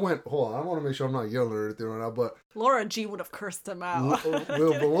hold on, I want to make sure I'm not yelling or anything right now, but Laura Jean would have cursed him out.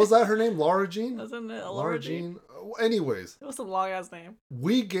 But was that her name? Laura Jean? Wasn't it Laura Jean? Anyways. It was a long ass name.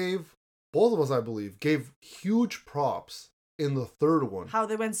 We both of us, I believe, gave huge props in the third one. How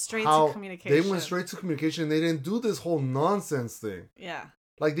they went straight to communication. They went straight to communication. They didn't do this whole nonsense thing. Yeah.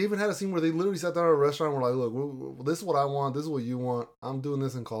 Like, they even had a scene where they literally sat down at a restaurant and were like, look, this is what I want. This is what you want. I'm doing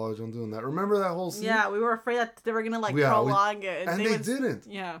this in college. I'm doing that. Remember that whole scene? Yeah, we were afraid that they were going to, prolong it. And they didn't.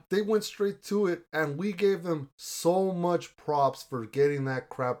 Yeah. They went straight to it, and we gave them so much props for getting that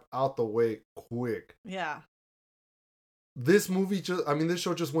crap out the way quick. Yeah. This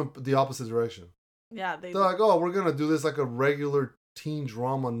show just went the opposite direction. Yeah. They're like, oh, we're going to do this like a regular teen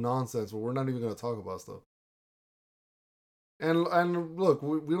drama nonsense where we're not even going to talk about stuff. And look,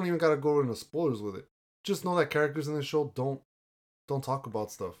 we don't even got to go into spoilers with it. Just know that characters in the show don't talk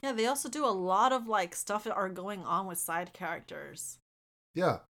about stuff. Yeah, they also do a lot of stuff that are going on with side characters.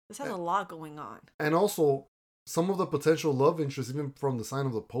 Yeah. This has a lot going on. And also, some of the potential love interests, even from the sign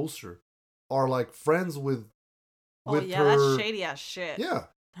of the poster, are like friends with her, that's shady ass shit. Yeah.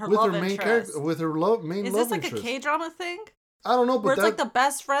 Her with love her main interest. With her main love interest. Is this like a K-drama thing? I don't know, but where it's like the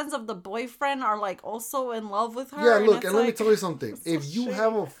best friends of the boyfriend are also in love with her. Yeah, look, and let me tell you something. If you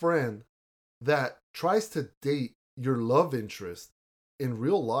have a friend that tries to date your love interest in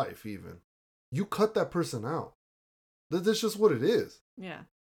real life, even, you cut that person out. That's just what it is. Yeah.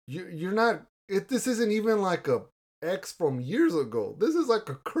 You're not. This isn't even like a ex from years ago. This is like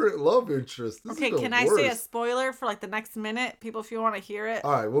a current love interest. Okay, can I say a spoiler for the next minute, people, if you want to hear it?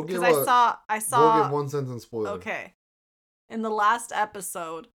 All right, we'll give. I saw. We'll give one sentence spoiler. Okay. In the last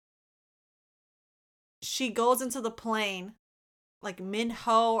episode, she goes into the plane,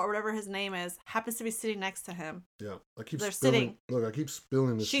 Min-ho or whatever his name is, happens to be sitting next to him. Yeah, I keep They're spilling. sitting. Look, I keep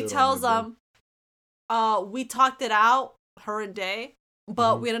spilling this. She tells them, we talked it out, her and Day,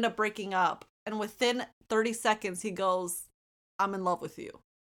 but we ended up breaking up. And within 30 seconds, he goes, I'm in love with you.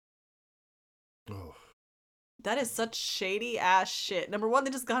 Oh. That is such shady ass shit. Number one,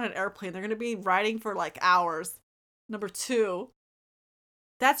 they just got on an airplane. They're going to be riding for hours. Number two,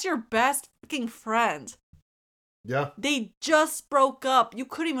 that's your best fucking friend. Yeah. They just broke up. You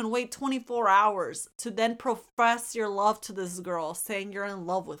couldn't even wait 24 hours to then profess your love to this girl, saying you're in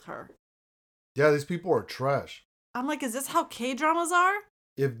love with her. Yeah, these people are trash. I'm like, is this how K-dramas are?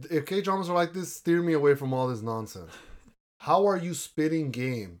 If K-dramas are like this, steer me away from all this nonsense. How are you spitting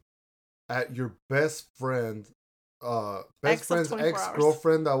game at your best friend, best friend's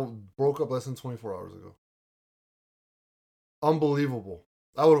ex-girlfriend that broke up less than 24 hours ago? Unbelievable.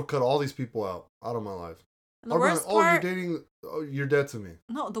 I would have cut all these people out of my life. And the worst part, you're dating, you're dead to me.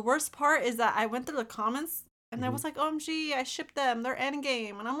 No, the worst part is that I went through the comments And I was like, OMG, I shipped them. They're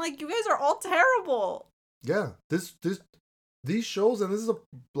endgame. And I'm like, you guys are all terrible. Yeah, these shows, and this is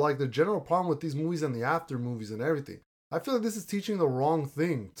like the general problem with these movies and the after movies and everything. I feel like this is teaching the wrong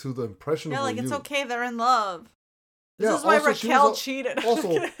thing to the impressionable. Yeah, like youth. it's okay, they're in love. This is why Raquel cheated.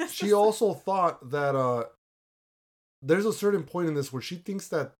 Also, she also thought that there's a certain point in this where she thinks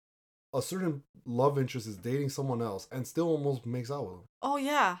that a certain love interest is dating someone else and still almost makes out with them. Oh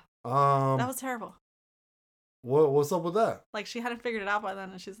yeah. That was terrible. What's up with that? Like she hadn't figured it out by then,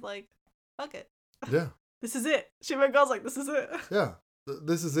 and she's like, "Fuck it." Yeah. This is it. She went girls like, "This is it." Yeah.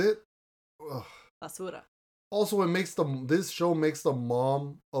 This is it. Ugh. Basura. Also, this show makes the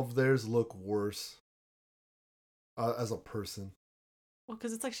mom of theirs look worse as a person. Well,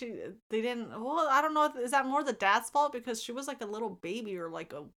 because it's like they didn't. Well, I don't know. Is that more the dad's fault because she was like a little baby or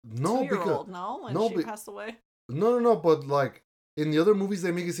like a 2-year-old? When she passed away. No. But like in the other movies,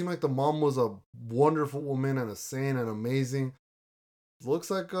 they make it seem like the mom was a wonderful woman and a saint and amazing.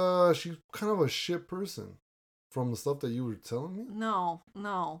 Looks like she's kind of a shit person from the stuff that you were telling me. No.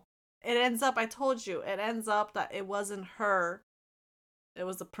 It ends up. I told you. It ends up that it wasn't her. It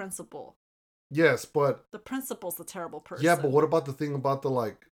was the principal. Yes, but the principal's the terrible person. Yeah, but what about the thing about the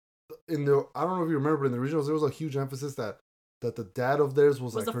like in the I don't know if you remember in the originals there was a huge emphasis that the dad of theirs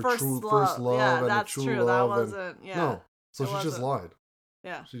was like her first love yeah, and that's true true. love. That wasn't yeah. No. So she just lied.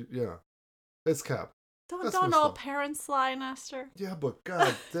 Yeah. It's cap. Don't all parents lie, Nestor? Yeah, but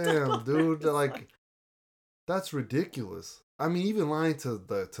god damn, dude, like that's ridiculous. I mean, even lying to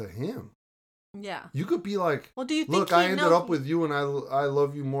him. Yeah. You could be like, well, do you think look, I ended up with you and I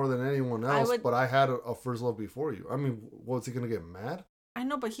love you more than anyone else, but I had a first love before you. I mean, what's he going to get mad? I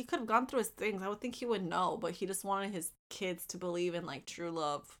know, but he could have gone through his things. I would think he would know, but he just wanted his kids to believe in like true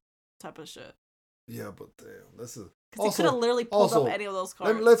love type of shit. Yeah, but damn, this is... Because he could have literally pulled up any of those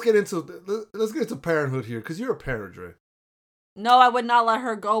cards. Let's get into parenthood here, because you're a parent, Dre. No, I would not let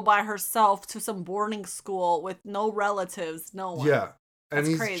her go by herself to some boarding school with no relatives, no one. Yeah.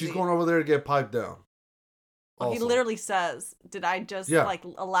 And crazy. She's going over there to get piped down. Well, he literally says, did I just like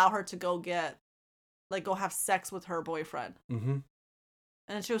allow her to go have sex with her boyfriend? Mm-hmm.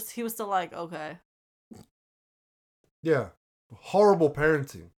 And he was still like, okay. Yeah. Horrible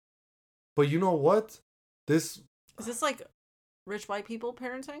parenting. But you know what? Is this like rich white people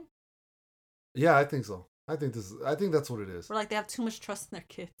parenting? Yeah, I think so. I think that's what it is. Where like they have too much trust in their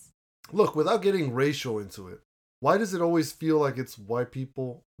kids. Look, without getting racial into it, why does it always feel like it's white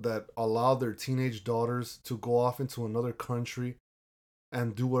people that allow their teenage daughters to go off into another country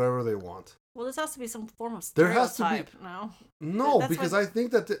and do whatever they want? Well, this has to be some form of stereotype. There has to be. No, because I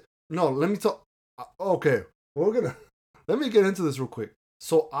think that... let me tell... Okay, let me get into this real quick.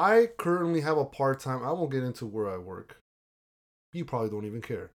 So I currently have a part-time... I won't get into where I work. You probably don't even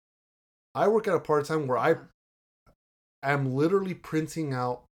care. I work at a part-time where I am literally printing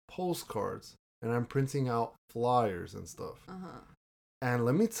out postcards and I'm printing out flyers and stuff. Uh-huh. And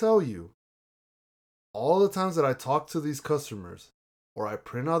let me tell you, all the times that I talk to these customers or I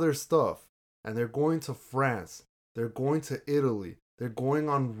print out their stuff and they're going to France, they're going to Italy, they're going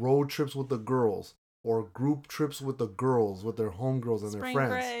on road trips with the girls or group trips with the girls, with their homegirls and their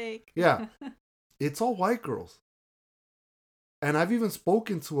friends. Break. Yeah. It's all white girls. And I've even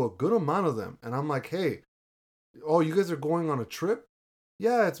spoken to a good amount of them. And I'm like, hey, you guys are going on a trip?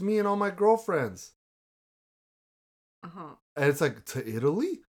 Yeah, it's me and all my girlfriends. Uh-huh. And it's like, to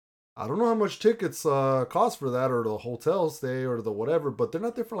Italy? I don't know how much tickets cost for that or the hotel stay or the whatever, but they're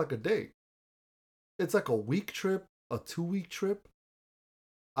not there for like a day. It's like a week trip, a 2-week trip.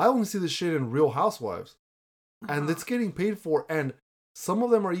 I only see this shit in Real Housewives. Uh-huh. And it's getting paid for. And some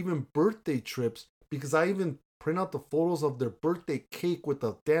of them are even birthday trips because I even print out the photos of their birthday cake with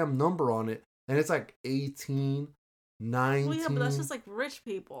the damn number on it. And it's like 18, 19. Well, yeah, but that's just like rich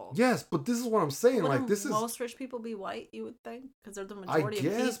people. Yes, but this is what I'm saying. Wouldn't like, this is... most rich people be white, you would think? Because they're the majority of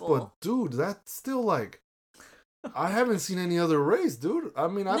people. I guess, but dude, that's still like... I haven't seen any other race, dude. I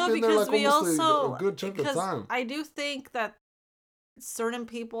mean, I've been there like almost a good chunk of time. I do think that certain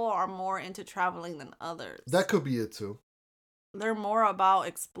people are more into traveling than others. That could be it too. They're more about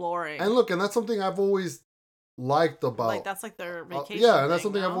exploring. And look, and that's something I've always liked about. Like that's like their vacation. Yeah, and that's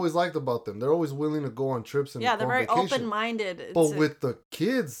something I've always liked about them. They're always willing to go on trips and they're very open-minded. But with the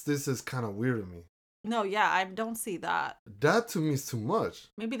kids, this is kind of weird to me. No, yeah, I don't see that. That to me is too much.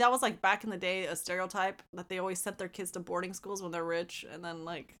 Maybe that was like back in the day a stereotype that they always sent their kids to boarding schools when they're rich, and then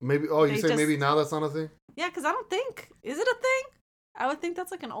like maybe. Oh, you say maybe now that's not a thing? Yeah, because I don't think is it a thing. I would think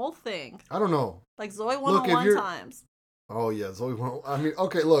that's like an old thing. I don't know. Like Zoe 101 times. Oh yeah, Zoe 101. I mean,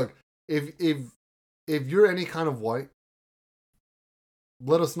 okay, look, if you're any kind of white,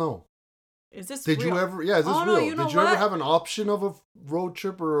 let us know. Is this Did real? you ever? Yeah, is this real? No, you know Did you ever have an option of a road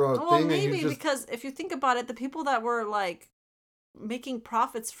trip or a thing? Well, maybe and you just... because if you think about it, the people that were like making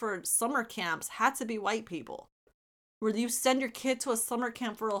profits for summer camps had to be white people. Where you send your kid to a summer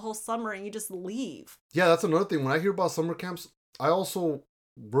camp for a whole summer and you just leave. Yeah, that's another thing. When I hear about summer camps, I also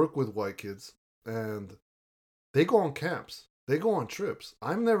work with white kids and they go on camps. They go on trips.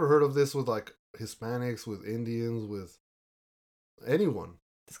 I've never heard of this with like Hispanics, with Indians, with anyone.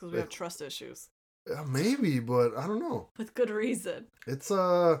 It's because we have trust issues. Maybe, but I don't know. With good reason. It's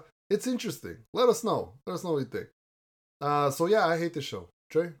interesting. Let us know. Let us know what you think. So yeah, I hate this show.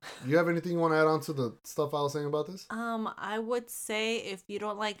 Trey, you have anything you want to add on to the stuff I was saying about this? I would say if you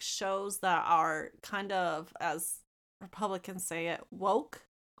don't like shows that are kind of, as Republicans say it, woke,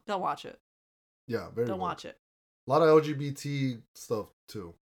 don't watch it. Yeah, very Don't woke. watch it. A lot of LGBT stuff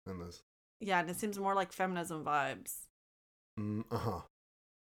too in this. Yeah, and it seems more like feminism vibes.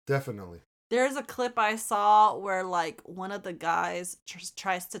 Definitely. There's a clip I saw where like one of the guys just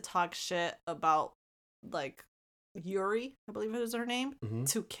tries to talk shit about like Yuri, I believe it was her name,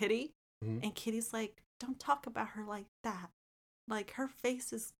 to Kitty. And Kitty's like, don't talk about her like that. Like, her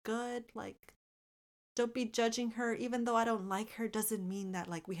face is good. Like, don't be judging her. Even though I don't like her, doesn't mean that,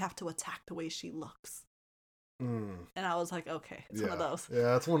 like, we have to attack the way she looks. And I was like, okay, it's one of those.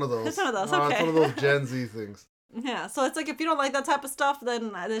 Yeah, it's one of those. It's one of those, okay. It's one of those Gen Z things. Yeah, so it's like, if you don't like that type of stuff,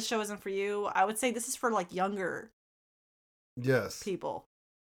 then this show isn't for you. I would say this is for, like, younger people.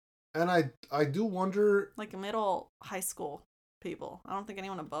 And I do wonder... Like, middle, high school people. I don't think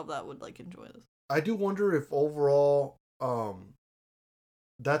anyone above that would, like, enjoy this. I do wonder if overall,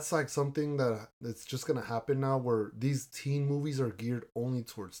 that's, like, something that's just gonna happen now, where these teen movies are geared only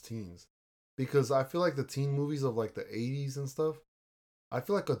towards teens. Because I feel like the teen movies of, like, the 80s and stuff, I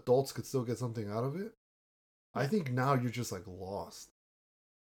feel like adults could still get something out of it. I think now you're just, like, lost.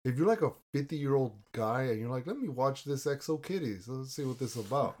 If you're, like, a 50-year-old guy and you're like, let me watch this Exo Kitties, let's see what this is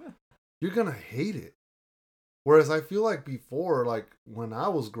about. You're gonna hate it. Whereas I feel like before, like, when I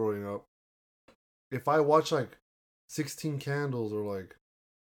was growing up, if I watch, like, 16 Candles or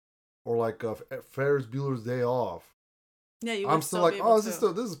Ferris Bueller's Day Off, yeah, I'm still like, oh, this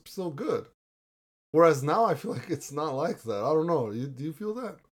is still good. Whereas now I feel like it's not like that. I don't know. Do you feel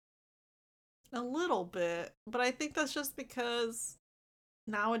that? A little bit. But I think that's just because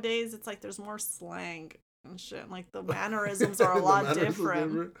nowadays it's like there's more slang and shit. Like, the mannerisms are a lot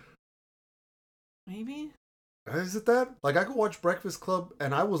different. Maybe? Is it that? Like, I could watch Breakfast Club,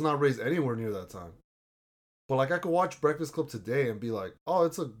 and I was not raised anywhere near that time. But, like, I could watch Breakfast Club today and be like, oh,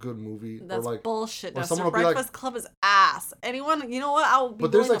 it's a good movie. That's or like, bullshit. Or someone Breakfast Club is ass. Anyone, you know what? I will be.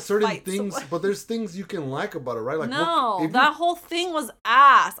 But there's, like, certain things. Someone. But there's things you can like about it, right? Like, no, that whole thing was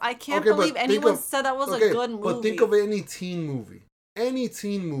ass. I can't believe anyone said that was a good movie. But think of any teen movie. Any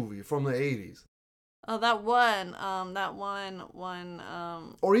teen movie from the 80s. Oh, that one.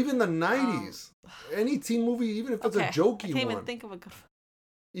 Or even the 90s. Any teen movie, even if it's a jokey one. I can't even think of a good.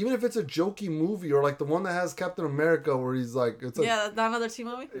 Even if it's a jokey movie, or like the one that has Captain America, where he's like, it's like, yeah, that another teen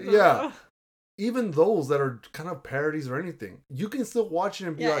movie. Yeah, even those that are kind of parodies or anything, you can still watch it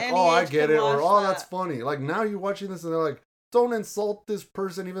and be like, oh, I get it, or oh, that's funny. Like, now you're watching this and they're like, don't insult this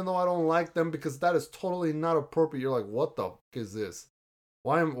person, even though I don't like them, because that is totally not appropriate. You're like, what the fuck is this?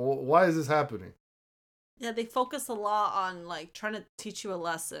 Why is this happening? Yeah, they focus a lot on, like, trying to teach you a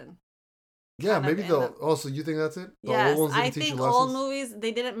lesson. Yeah, maybe they'll... Oh, so you think that's it? Yes, I think old movies,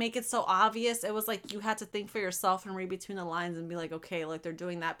 they didn't make it so obvious. It was like you had to think for yourself and read between the lines and be like, okay, like, they're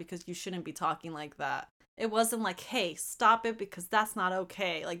doing that because you shouldn't be talking like that. It wasn't like, hey, stop it because that's not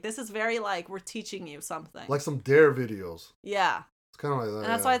okay. Like, this is very, like, we're teaching you something. Like some Dare videos. Yeah. It's kind of like that. And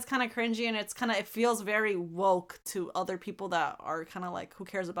that's why it's kind of cringy, and it feels very woke to other people that are kind of like, who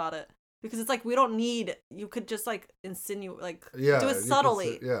cares about it? Because it's like, we don't need, you could just, like, insinuate, like, do it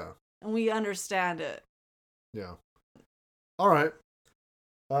subtly. And we understand it. Yeah. All right.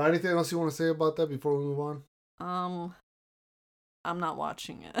 Anything else you want to say about that before we move on? I'm not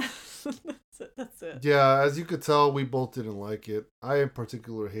watching it. That's it. Yeah, as you could tell, we both didn't like it. I in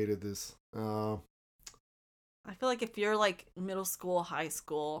particular hated this. I feel like if you're like middle school, high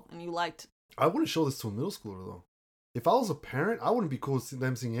school, and you liked... I wouldn't show this to a middle schooler, though. If I was a parent, I wouldn't be cool with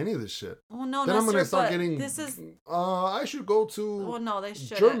them seeing any of this shit. Oh, no, then I'm going to start getting... This is... I should go to they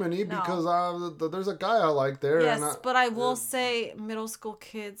Germany because there's a guy I like there. Yes, but I will say middle school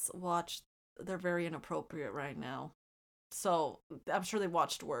kids they're very inappropriate right now. So I'm sure they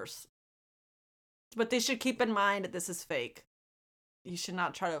watched worse. But they should keep in mind that this is fake. You should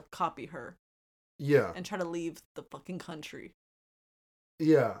not try to copy her. Yeah. And try to leave the fucking country.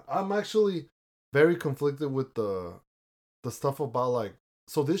 Yeah, I'm actually very conflicted with the stuff about, like,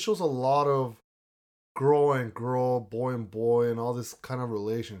 So this shows a lot of girl and girl, boy and boy, and all this kind of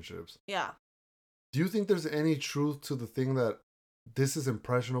relationships. Yeah. Do you think there's any truth to the thing that this is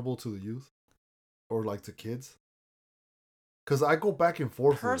impressionable to the youth? Or like to kids? Because I go back and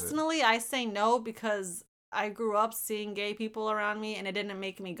forth. Personally, I say no because I grew up seeing gay people around me and it didn't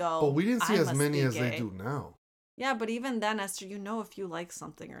make me go. But we didn't see as many as they do now. Yeah, but even then, Esther, you know if you like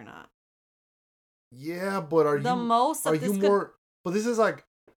something or not. Yeah, but are you more? But this is like,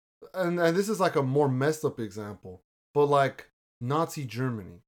 and this is like a more messed up example. But like Nazi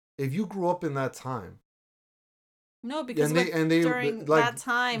Germany, if you grew up in that time. No, because during like, that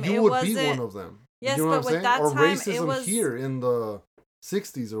time, you would be one of them. Yes, you know but with that or time, racism it was here in the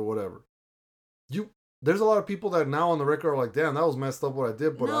 60s or whatever. There's a lot of people that now on the record are like, damn, that was messed up what I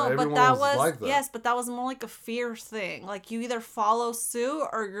did, but everyone was like that. Yes, but that was more like a fear thing. Like you either follow suit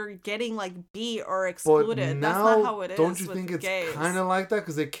or you're getting like beat or excluded. But now, that's not how it is. Don't you think it's kind of like that?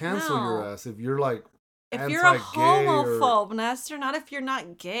 Because they cancel your ass if you're like if you're a homophobe, Nestor, not if you're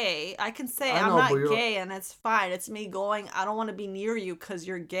not gay. I can say I'm not gay and it's fine. It's me going, I don't want to be near you because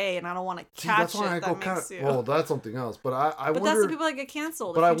you're gay and I don't want to catch it. That makes you. Well, that's something else. But I wonder. But that's the people that get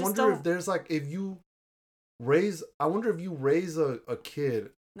canceled. But I wonder if there's like, I wonder if you raise a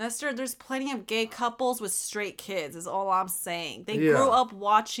kid. Nestor, there's plenty of gay couples with straight kids, is all I'm saying. They grew up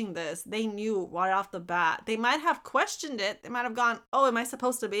watching this. They knew right off the bat. They might have questioned it. They might have gone, oh, am I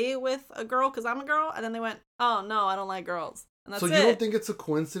supposed to be with a girl because I'm a girl? And then they went, oh, no, I don't like girls. And that's so you don't think it's a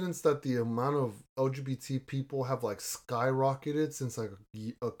coincidence that the amount of LGBT people have like skyrocketed since like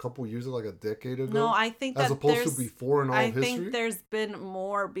a couple years ago, like a decade ago? No, I think that as opposed to before in all history? I think there's been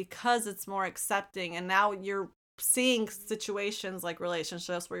more because it's more accepting. And now you're seeing situations like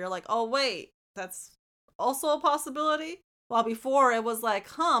relationships where you're like, oh wait, that's also a possibility. While before it was like,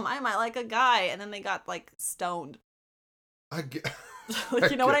 I might like a guy, and then they got like stoned. I get, like,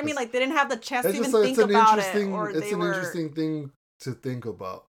 you know what I mean? Like they didn't have the chance to even think about it. It's an interesting thing to think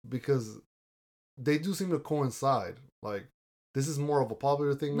about because they do seem to coincide. Like this is more of a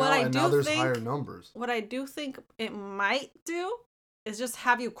popular thing now, and now there's higher numbers. What I do think it might do is just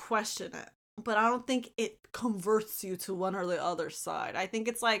have you question it. But I don't think it converts you to one or the other side. I think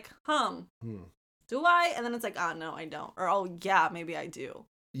it's like, do I? And then it's like, oh, no, I don't. Or, oh, yeah, maybe I do.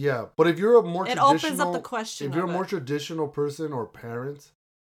 Yeah, but if you're a more traditional... It opens up the question. If you're a more traditional person or parent,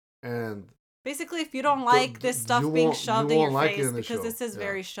 and... Basically, if you don't like this stuff being shoved in your face, because this is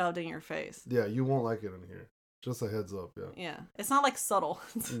very shoved in your face. Yeah, you won't like it in here. Just a heads up, yeah. Yeah, it's not like subtle.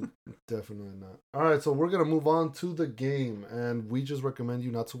 Definitely not. All right, so we're going to move on to the game, and we just recommend you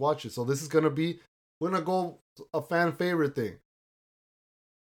not to watch it. So this is going to be, we're going to go a fan favorite thing.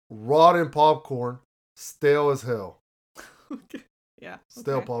 Rotten popcorn, stale as hell. Okay. Yeah.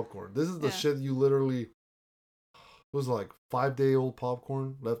 Stale popcorn. This is the shit you literally... It was like 5-day-old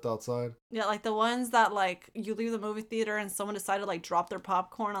popcorn left outside. Yeah, like the ones that like you leave the movie theater and someone decided to like drop their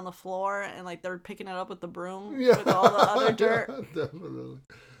popcorn on the floor and like they're picking it up with the broom with all the other dirt. Yeah, definitely.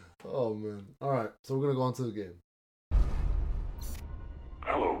 Oh man. All right, so we're gonna go on to the game.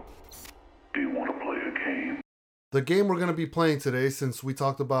 Hello. Do you want to play a game? The game we're gonna be playing today, since we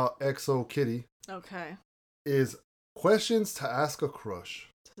talked about XO Kitty, is questions to ask a crush.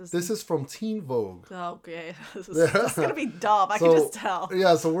 This is from Teen Vogue. Okay, this is gonna be dumb. I can just tell.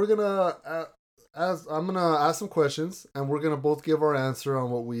 Yeah, so we're gonna I'm gonna ask some questions, and we're gonna both give our answer on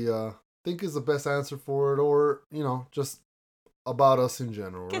what we think is the best answer for it, or just about us in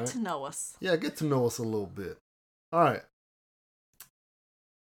general. Get to know us. Yeah, get to know us a little bit. All right.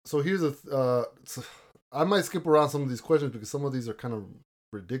 So here's I might skip around some of these questions because some of these are kind of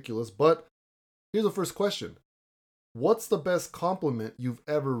ridiculous, but here's the first question. What's the best compliment you've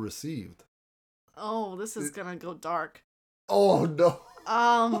ever received? Oh, this is gonna go dark. Oh no.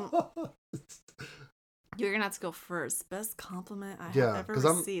 You're gonna have to go first. Best compliment I have ever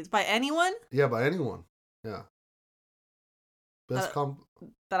received. By anyone? Yeah, by anyone. Yeah. Best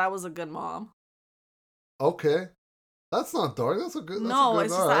that I was a good mom. Okay. That's not dark. That's a good. No,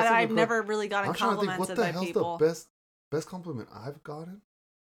 it's just that I've never really gotten complimented by people. What the hell's the best compliment I've gotten?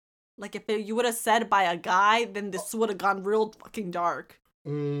 Like, if you would have said by a guy, then this would have gone real fucking dark.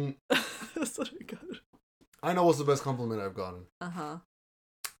 This would be good. I know what's the best compliment I've gotten. Uh-huh.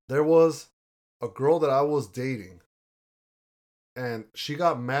 There was a girl that I was dating, and she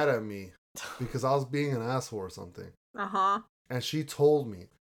got mad at me because I was being an asshole or something. Uh-huh. And she told me,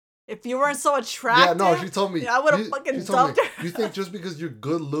 if you weren't so attractive... Yeah, no, she told me. I would have fucking dumped her. You think just because you're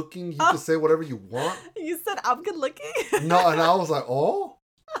good looking, you can say whatever you want? You said I'm good looking? No, and I was like, oh?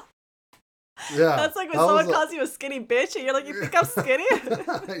 Yeah, that's like when someone calls you a skinny bitch and you're like, you think I'm skinny?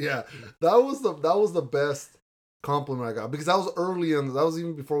 Yeah, that was the best compliment I got because that was early and that was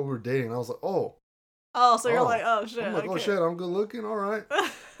even before we were dating. I was like, oh. Oh, so you're like, oh shit. I'm like, okay. oh shit, I'm good looking. All right,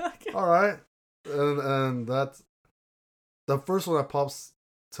 Okay. all right, and that's the first one that pops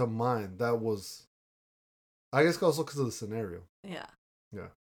to mind. That was, I guess, also because of the scenario. Yeah. Yeah.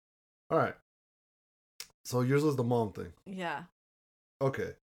 All right. So yours was the mom thing. Yeah.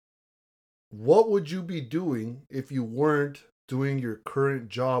 Okay. What would you be doing if you weren't doing your current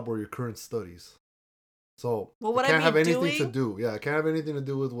job or your current studies? So what would it can't I have be anything doing? to do. Yeah, it can't have anything to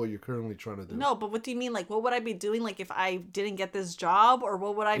do with what you're currently trying to do. No, but what do you mean? Like, what would I be doing? Like, if I didn't get this job, or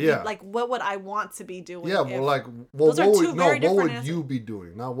what would I be like? What would I want to be doing? Yeah, well, like, well, what would you be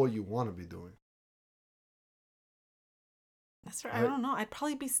doing? Not what you want to be doing. That's right. I don't know. I'd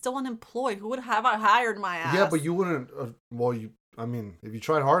probably be still unemployed. Who would have hired my ass? Yeah, but you wouldn't. I mean, if you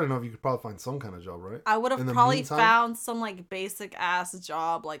tried hard enough, you could probably find some kind of job, right? I would have probably found some like basic ass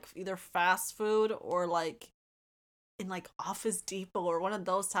job, like either fast food or like in like Office Depot or one of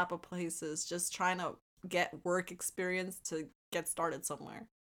those type of places, just trying to get work experience to get started somewhere.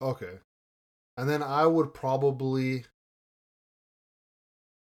 Okay. And then I would probably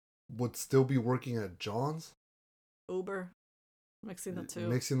still be working at John's. Uber. Mixing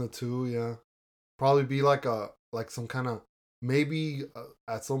the two. Yeah. Probably be like some kind of, maybe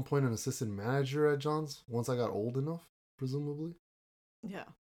at some point an assistant manager at John's once I got old enough, presumably. Yeah.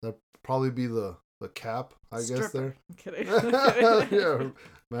 That'd probably be the cap, I guess there. I'm kidding. Yeah,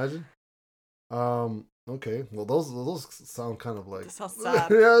 imagine. Okay. Well, those sound kind of like. This sounds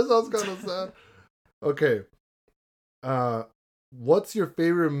sad. Yeah, it sounds kind of sad. Okay. What's your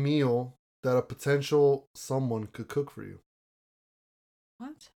favorite meal that a potential someone could cook for you?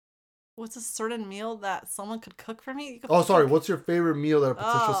 What? What's a certain meal that someone could cook for me? Sorry. What's your favorite meal that a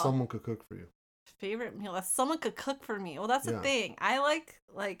potential someone could cook for you? Favorite meal that someone could cook for me? Well, that's the thing. I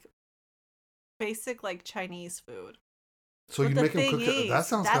like basic like Chinese food. So you make them cook. That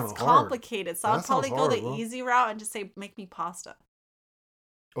sounds kind of hard. That's complicated. So I'll probably go the easy route and just say, make me pasta.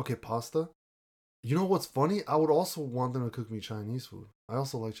 Okay, pasta. You know what's funny? I would also want them to cook me Chinese food. I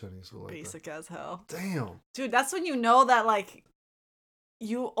also like Chinese food. Basic as hell. Damn. Dude, that's when you know that like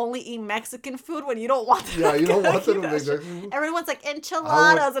you only eat Mexican food when you don't want them. Yeah, you don't want them to make Mexican food. Everyone's like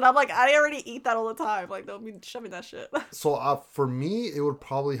enchiladas, and I'm like, I already eat that all the time. Like, don't be shoving that shit. So for me, it would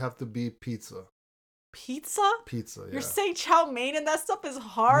probably have to be pizza. Pizza? Pizza, yeah. You're saying chow mein and that stuff is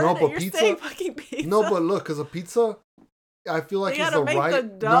hard? No, but you're pizza. Saying fucking pizza? No, but look, because a pizza, I feel like it's the right. The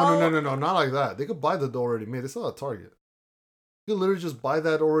dough. No, not like that. They could buy the dough already made. They sell at Target. You could literally just buy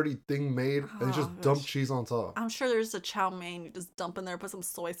that already thing made and just dump cheese on top. I'm sure there's a chow mein. You just dump in there, put some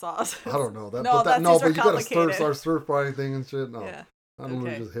soy sauce. I don't know that. No, but you gotta start stir frying thing and shit. No, yeah. I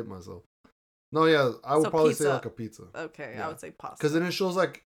literally just hit myself. No, yeah, I would probably say like a pizza. Okay, yeah. I would say pasta. Because then it shows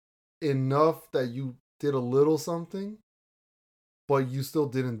like enough that you did a little something, but you still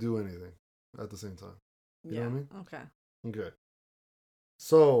didn't do anything at the same time. You know what I mean? Okay.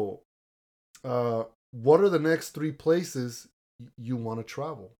 So, what are the next 3 places you want to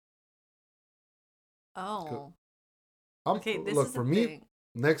travel? Oh. This look, is for me, thing.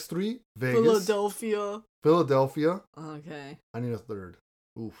 Next 3, Vegas. Philadelphia. Okay. I need a third.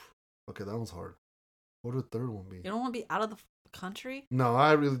 Oof. Okay, that one's hard. What would the third one be? You don't want to be out of the country? No,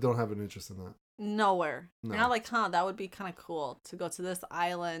 I really don't have an interest in that. Nowhere. No. You're not like, that would be kind of cool to go to this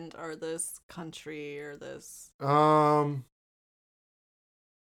island or this country or this. Not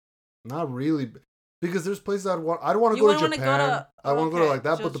really, because there's places I don't want to go to Japan. I want to go to like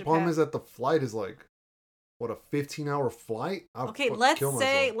that, but the problem is that the flight is like, what, a 15-hour flight? Let's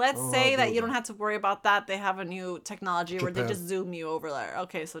say that you don't have to worry about that. They have a new technology where they just zoom you over there.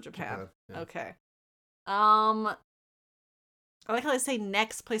 Okay, so Japan. Yeah. Okay. I like how they say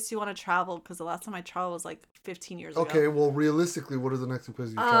next place you want to travel, because the last time I traveled was like 15 years ago. Okay, well, realistically, what are the next 2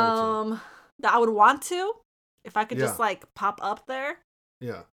 places you travel to? That I would want to, if I could just like pop up there.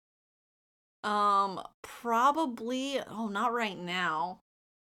 Yeah. Probably. Oh, not right now.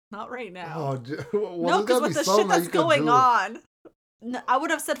 Not right now. Oh, no, because with the shit that's going on. No, I would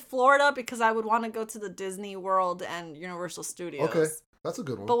have said Florida because I would want to go to the Disney World and Universal Studios. Okay, that's a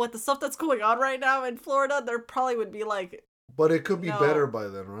good one. But with the stuff that's going on right now in Florida, there probably would be like. But it could be better by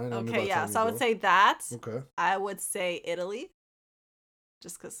then, right? Okay, yeah. So I would say that. Okay. I would say Italy.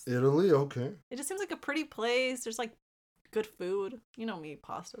 Just because. Italy, okay. It just seems like a pretty place. There's like good food. You know me,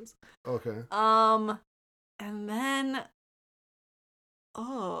 pastas. Okay. And then.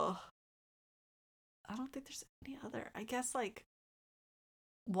 Oh. I don't think there's any other. I guess like.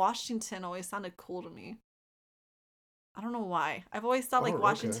 Washington always sounded cool to me. I don't know why. I've always thought like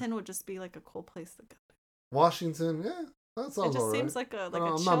Washington would just be like a cool place to go. Washington, yeah. That sounds alright. It just seems like a I'm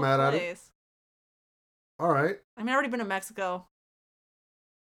chill not mad place. at it. All right. I mean, I've already been to Mexico.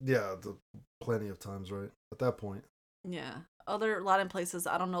 Yeah, plenty of times, right? At that point. Yeah. Other Latin places,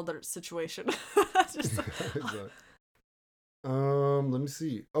 I don't know their situation. Just... Exactly. Let me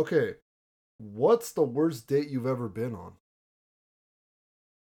see. Okay. What's the worst date you've ever been on?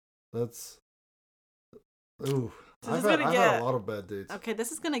 That's... Ooh. So I've had a lot of bad dates. Okay,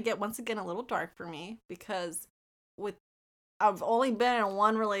 this is going to get, once again, a little dark for me because I've only been in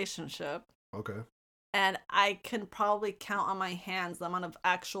one relationship. Okay. And I can probably count on my hands the amount of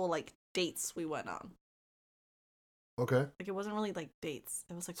actual, like, dates we went on. Okay. Like, it wasn't really, like, dates.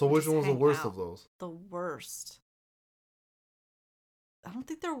 It was, like, so which one was the worst of those? The worst. I don't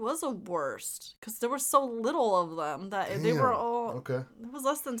think there was a worst. Because there were so little of them that they were all... Okay. It was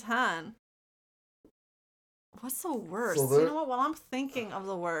less than 10. What's the worst? So you know what? While I'm thinking of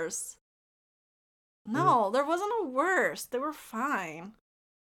the worst... No, there wasn't a worst. They were fine.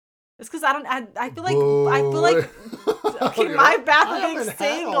 It's because I feel like okay, my bad for being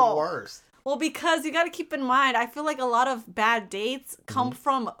single. Worst. Well, because you got to keep in mind, I feel like a lot of bad dates come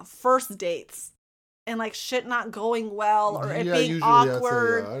from first dates and like shit not going well or it being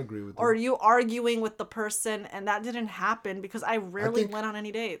awkward. I agree with or you arguing with the person, and that didn't happen because I rarely went on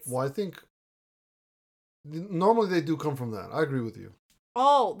any dates. Well, I think normally they do come from that. I agree with you.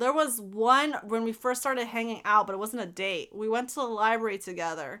 Oh, there was one when we first started hanging out, but it wasn't a date. We went to the library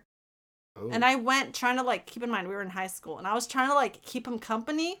together. Oh. And I went trying to, like, keep in mind, we were in high school. And I was trying to, like, keep him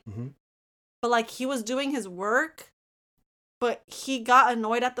company. Mm-hmm. But, like, he was doing his work. But he got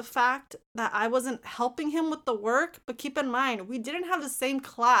annoyed at the fact that I wasn't helping him with the work. But keep in mind, we didn't have the same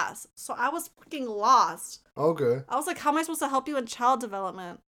class. So I was fucking lost. Okay. I was like, how am I supposed to help you in child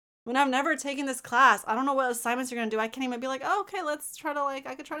development? When I've never taken this class, I don't know what assignments you're going to do. I can't even be like, oh, okay, let's try to, like,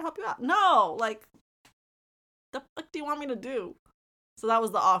 I could try to help you out. No, like, the fuck do you want me to do? So that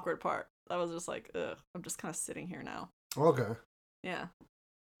was the awkward part. That was just like, ugh, I'm just kind of sitting here now. Okay. Yeah.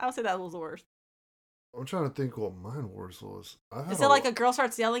 I would say that was the worst. I'm trying to think what mine worst was. Is it like a girl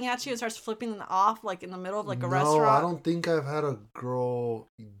starts yelling at you and starts flipping them off, like in the middle of like a restaurant? No, I don't think I've had a girl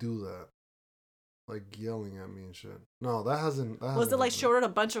do that. Like yelling at me and shit. No, that hasn't. Was it like she ordered a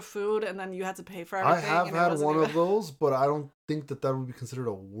bunch of food and then you had to pay for everything? I have had one of those, but I don't think that would be considered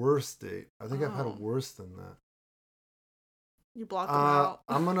a worst date. I think I've had a worse than that. You blocked them out.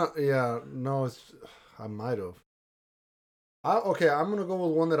 I might have. Okay, I'm gonna go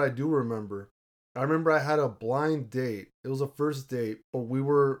with one that I do remember. I remember I had a blind date. It was a first date, but we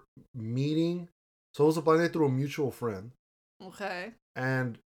were meeting. So it was a blind date through a mutual friend. Okay.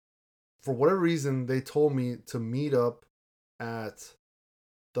 And for whatever reason, they told me to meet up at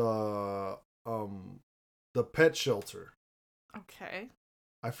the pet shelter. Okay.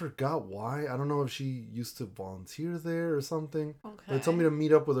 I forgot why. I don't know if she used to volunteer there or something. Okay. They told me to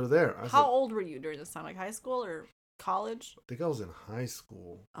meet up with her there. How old were you during this time? Like high school or college? I think I was in high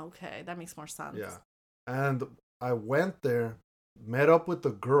school. Okay, that makes more sense. Yeah. And I went there, met up with the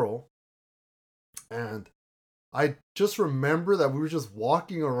girl, and I just remember that we were just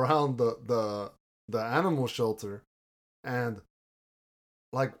walking around the animal shelter, and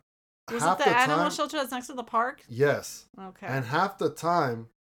like was it the animal shelter that's next to the park? Yes. Okay. And half the time,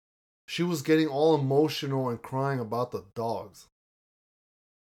 she was getting all emotional and crying about the dogs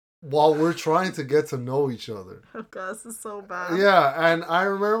while we're trying to get to know each other. Oh God, this is so bad. Yeah, and I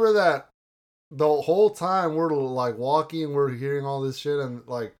remember that the whole time we're like walking, we're hearing all this shit, and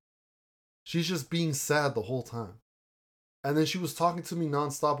like she's just being sad the whole time. And then she was talking to me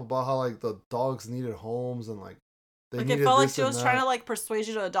nonstop about how like the dogs needed homes and like they needed it felt like she was trying to like persuade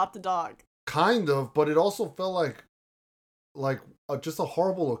you to adopt a dog. Kind of, but it also felt like just a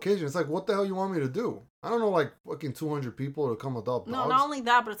horrible occasion. It's like, what the hell you want me to do? I don't know, like fucking 200 people to come adopt dogs. No, not only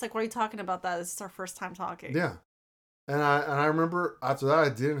that, but it's like, what are you talking about? That this is our first time talking. Yeah, and I remember after that I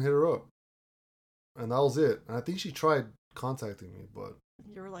didn't hit her up, and that was it. And I think she tried contacting me, but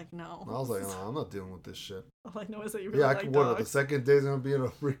you were like, no. I was like, no, I'm not dealing with this shit. All I know is that you really like dogs. The second day's gonna be in a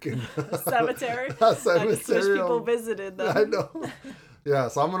freaking cemetery. Cemetery. I just wish people visited them. I know. Yeah,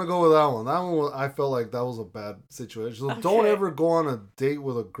 so I'm gonna go with that one. That one, I felt like that was a bad situation. So don't ever go on a date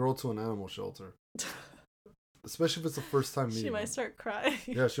with a girl to an animal shelter, especially if it's the first time meeting. She might start crying.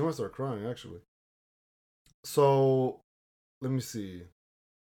 Yeah, she might start crying actually. So, let me see.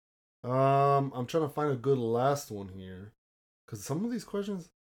 I'm trying to find a good last one here, because some of these questions.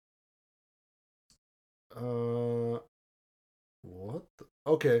 What?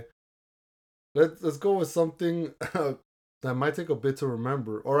 Okay. Let's go with something that might take a bit to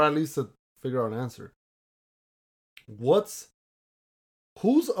remember, or at least to figure out an answer.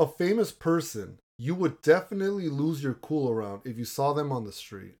 Who's a famous person you would definitely lose your cool around if you saw them on the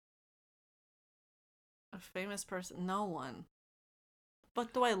street? A famous person? No one.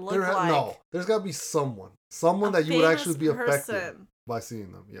 What do I look There like? No, there's got to be someone. Someone that you would actually be affected by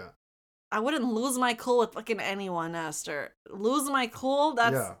seeing them. Yeah. I wouldn't lose my cool with fucking anyone, Esther. Lose my cool?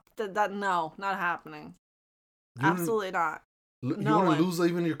 That's no, not happening. Absolutely not. You want to lose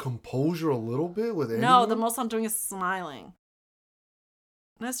even your composure a little bit with anyone? No, the most I'm doing is smiling.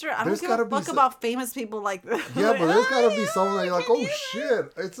 Esther, I don't give a fuck about famous people like this. Yeah, but there's got to be someone that you're like, oh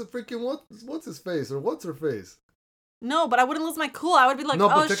shit, it's a freaking what's his face or what's her face. No, but I wouldn't lose my cool. I would be like, no,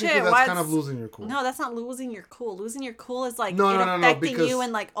 oh but shit, that's kind of losing your cool. No, that's not losing your cool. Losing your cool is like affecting because, you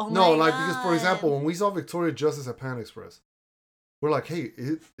and like, oh my no, like God. because for example, when we saw Victoria Justice at Panda Express, we're like, hey,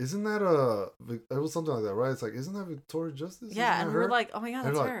 isn't that it was something like that, right? It's like, isn't that Victoria Justice? Yeah, and we're like, oh my God,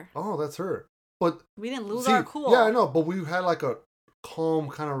 that's her. Like, oh, that's her. But we didn't lose our cool. Yeah, I know, but we had like a calm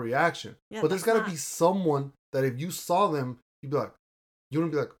kind of reaction. Yeah, but there's got to be someone that if you saw them, you'd be like, you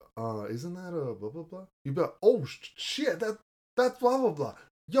wouldn't be like, isn't that a blah blah blah? You'd be like, oh shit, that's blah blah blah.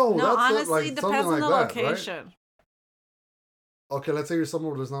 Yo, no, that's honestly, like depends something on like the that, location. Right? Okay, let's say you're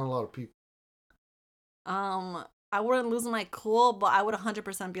somewhere where there's not a lot of people. I wouldn't lose my cool, but I would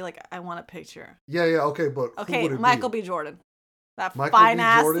 100% be like, I want a picture. Yeah, okay, but okay, Michael B. Jordan, that Michael fine B.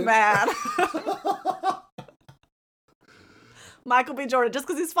 ass Jordan? man. Michael B. Jordan, just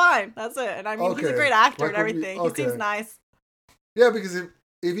because he's fine. That's it. And I mean, he's a great actor and everything. He seems nice. Yeah, because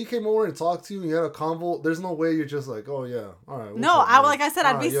if he came over and talked to you and you had a convo, there's no way you're just like, oh yeah, all right. No, like I said,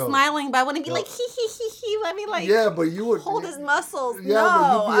 I'd be smiling, but I wouldn't be like, he. Let me like, yeah, but you would hold his muscles. Yeah,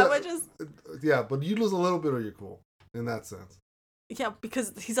 no, I would just. Yeah, but you lose a little bit of your cool in that sense. Yeah,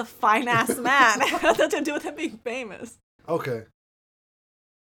 because he's a fine ass man. Nothing to do with him being famous. Okay.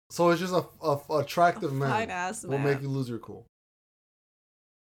 So it's just a attractive man. Fine ass man will make you lose your cool.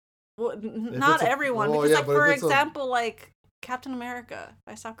 Well, not everyone. Because, like, for example, like Captain America,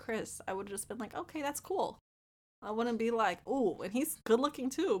 if I saw Chris, I would have just been like, okay, that's cool. I wouldn't be like, ooh, and he's good looking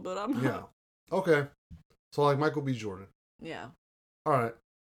too, but I'm not. Yeah. Okay. So, like Michael B. Jordan. Yeah. All right.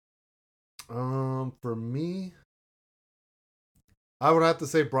 For me, I would have to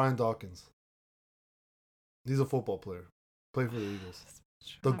say Brian Dawkins. He's a football player. Played for the Eagles.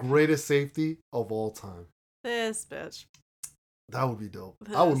 The greatest safety of all time. This bitch. That would be dope.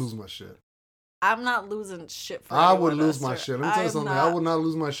 I would lose my shit. I'm not losing shit for I would lose my shit. Let me tell you something. I would not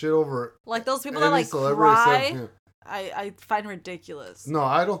lose my shit over like those people that like cry. I find ridiculous. No,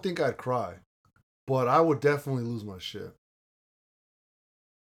 I don't think I'd cry, but I would definitely lose my shit.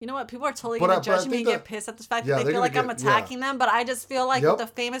 You know what? People are totally gonna judge me and get pissed at the fact that they feel like I'm attacking them, but I just feel like with the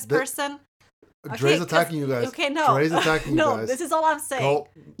famous person. Dre's attacking you guys. Okay, no. Dre's attacking you guys. No, this is all I'm saying.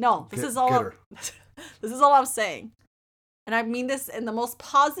 This is all I'm saying. And I mean this in the most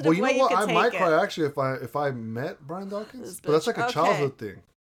positive way you can take it. I might cry actually if I met Brian Dawkins. But that's like a childhood thing.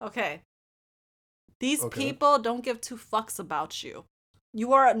 Okay. These people don't give two fucks about you.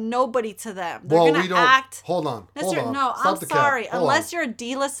 You are a nobody to them. They're gonna act. Hold on. No, I'm sorry. Unless you're a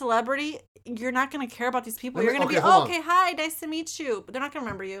D-list celebrity, you're not gonna care about these people. You're gonna be, okay, hi, nice to meet you. But they're not gonna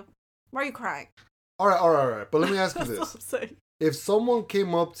remember you. Why are you crying? All right. But let me ask you this: what I'm saying. If someone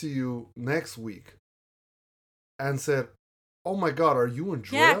came up to you next week and said, "Oh my God, are you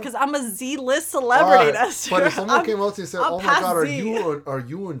Andrea?" Yeah, because I'm a Z-list celebrity. Right. But if someone came up to you and said, "Oh my God, are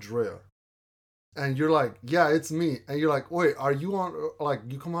you Andrea?" And you're like, "Yeah, it's me," and you're like, "Wait, are you on? Like,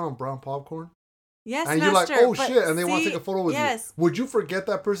 you come out on Brown Popcorn?" Yes, and you're like, "Oh shit!" And they want to take a photo with you. Would you forget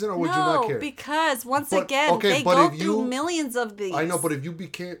that person or would you not care? No, because once again, they go through millions of these. I know, but if you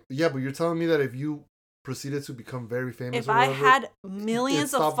became, but you're telling me that if you proceeded to become very famous, if I had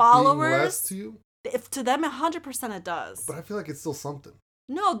millions of followers, to you? If to them 100% it does. But I feel like it's still something.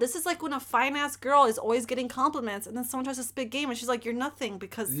 No, this is like when a fine ass girl is always getting compliments, and then someone tries to spit game, and she's like, "You're nothing,"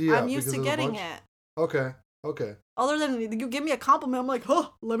 because I'm used to getting it. Okay. Other than you give me a compliment, I'm like,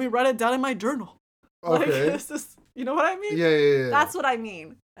 "Oh, let me write it down in my journal." Okay. Like, this is, you know what I mean? Yeah. That's what I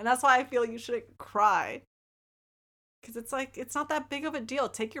mean, and that's why I feel you shouldn't cry. Because it's like, it's not that big of a deal.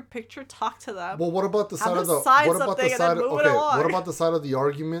 Take your picture, talk to them. Well, what about the side of the what about the side of the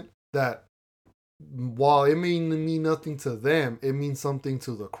argument that while it may mean nothing to them, it means something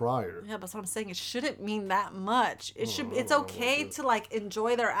to the crier? Yeah, but that's what I'm saying. It shouldn't mean that much. It's okay to like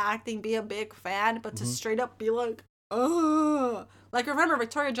enjoy their acting, be a big fan, but to straight up be like, ugh. Like, remember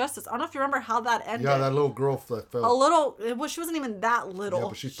Victoria Justice? I don't know if you remember how that ended. Yeah, that little girl that fell. A little. Well, she wasn't even that little. Yeah,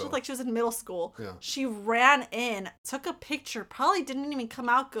 but she looked like she was in middle school. Yeah. She ran in, took a picture, probably didn't even come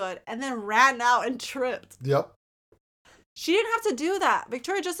out good, and then ran out and tripped. Yep. She didn't have to do that.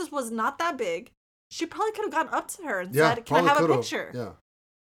 Victoria Justice was not that big. She probably could have gone up to her and said, "Can I have a picture?" Yeah.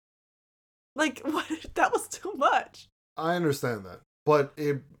 Like, what? That was too much. I understand that, but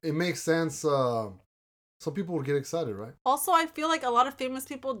it makes sense. some people would get excited, right? Also, I feel like a lot of famous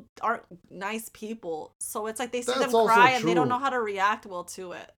people aren't nice people, so it's like they see That's them also cry and they true. don't know how to react well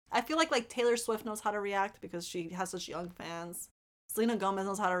to it. I feel like Taylor Swift knows how to react because she has such young fans. Selena Gomez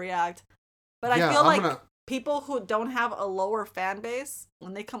knows how to react, but Yeah, I feel I'm like people who don't have a lower fan base,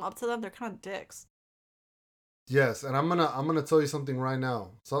 when they come up to them, they're kind of dicks. Yes, and I'm gonna tell you something right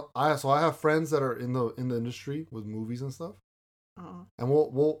now. So I have friends that are in the industry with movies and stuff, and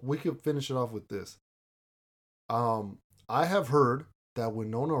we could finish it off with this. I have heard that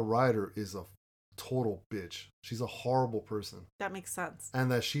Winona Ryder is a total bitch. She's a horrible person. That makes sense.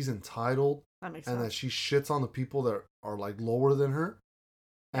 And that she's entitled. That makes and sense. that she shits on the people that are like lower than her,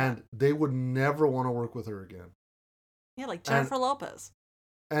 and they would never want to work with her again. Yeah, like Jennifer Lopez.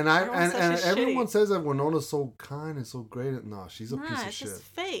 And everyone says that Winona's so kind and so great. No, she's a piece of shit. It's just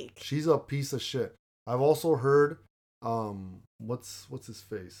fake. She's a piece of shit. I've also heard, what's his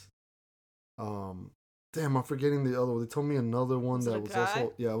face? Damn, I'm forgetting the other one. They told me another one that was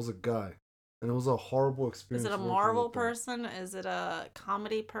also, it was a guy, and it was a horrible experience. Is it a Marvel person? Is it a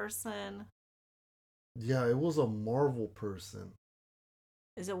comedy person? Yeah, it was a Marvel person.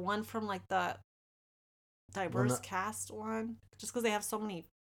 Is it one from like that diverse cast one? Just because they have so many.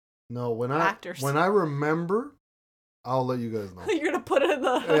 No, actors. When I remember, I'll let you guys know. You're gonna put it in the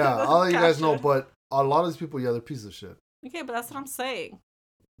I'll let you guys know. But a lot of these people, they're pieces of shit. Okay, but that's what I'm saying.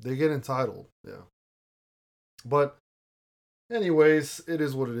 They get entitled, yeah. But anyways, it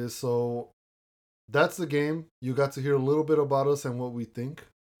is what it is. So that's the game. You got to hear a little bit about us and what we think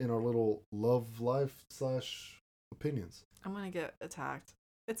in our little love life / opinions. I'm gonna get attacked.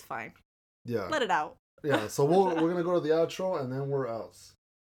 It's fine. Yeah. Let it out. Yeah, so we're going to go to the outro and then we're out.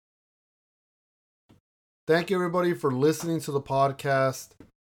 Thank you, everybody, for listening to the podcast.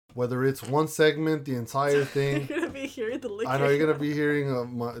 Whether it's one segment, the entire thing. You're going to be hearing the licking. I know, you're going to be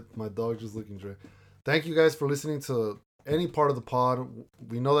hearing my dog just licking Dre. Thank you guys for listening to any part of the pod.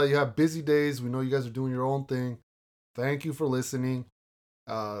 We know that you have busy days. We know you guys are doing your own thing. Thank you for listening.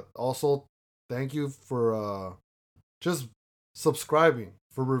 Also, thank you for just subscribing,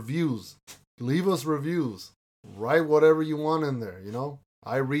 for reviews. Leave us reviews. Write whatever you want in there, you know?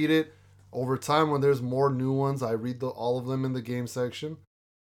 I read it. Over time, when there's more new ones, I read all of them in the game section.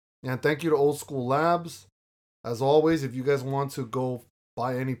 And thank you to Old School Labs. As always, if you guys want to go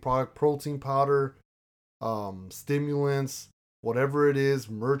buy any product, protein powder, stimulants, whatever it is,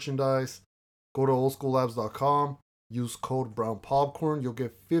 merchandise, go to oldschoollabs.com. Use code BrownPopcorn. You'll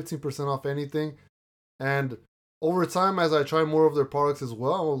get 15% off anything. And over time, as I try more of their products as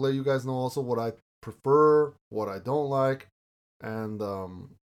well, I will let you guys know also what I prefer, what I don't like. And,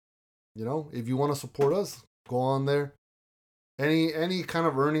 you know, if you want to support us, go on there. Any kind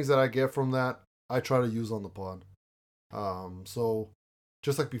of earnings that I get from that, I try to use on the pod. So,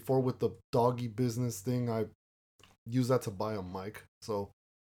 just like before with the doggy business thing, I use that to buy a mic. So,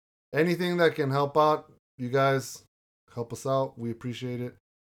 anything that can help out, you guys help us out. We appreciate it.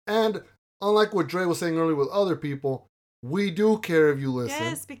 And unlike what Dre was saying earlier with other people, we do care if you listen.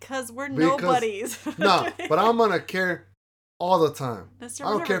 Yes, because we're nobodies. No, but I'm going to care all the time. Mister, I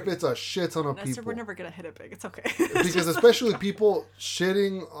don't care if it's a shit ton of people. We're never going to hit it big. It's okay. Because especially people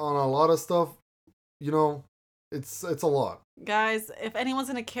shitting on a lot of stuff, you know, it's a lot. Guys, if anyone's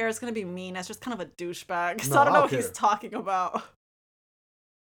going to care, it's going to be me. That's just kind of a douchebag. So I don't know what he's talking about.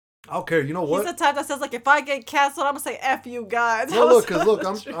 I don't care. You know what? He's the type that says, like, if I get canceled, I'm going to say, F you guys. No, look,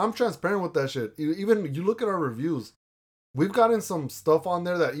 I'm transparent with that shit. Even you look at our reviews. We've gotten some stuff on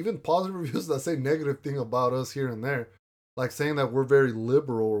there that even positive reviews that say negative thing about us here and there. Like saying that we're very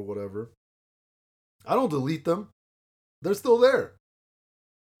liberal or whatever. I don't delete them. They're still there.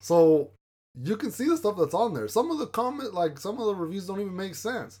 So you can see the stuff that's on there. Some of the reviews don't even make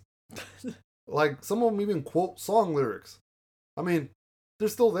sense. Like some of them even quote song lyrics. I mean, they're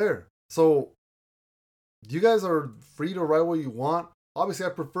still there. So you guys are free to write what you want. Obviously, I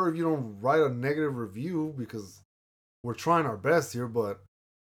prefer if you don't write a negative review because we're trying our best here. But,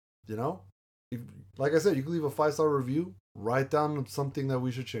 you know, like I said, you can leave a 5-star review. Write down something that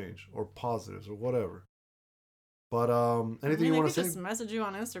we should change or positives or whatever. But anything you want to say? They could just message you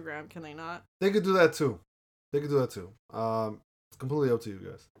on Instagram, can they not? They could do that too. It's completely up to you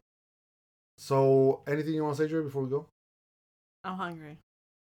guys. So, anything you want to say, Jerry, before we go? I'm hungry.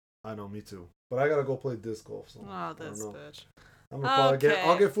 I know, me too. But I gotta go play disc golf. So this bitch. I'm gonna probably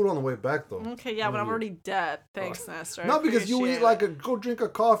I'll get food on the way back though. Okay, yeah, but I'm already dead. Thanks, Nestor. Not because you eat go drink a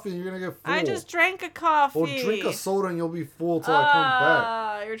coffee and you're gonna get full. I just drank a coffee. Or drink a soda and you'll be full till I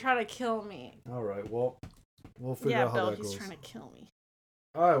come back. You're trying to kill me. Alright, well, we'll figure out how that goes. Yeah, Bill, he's trying to kill me.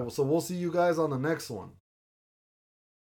 Alright, well, so we'll see you guys on the next one.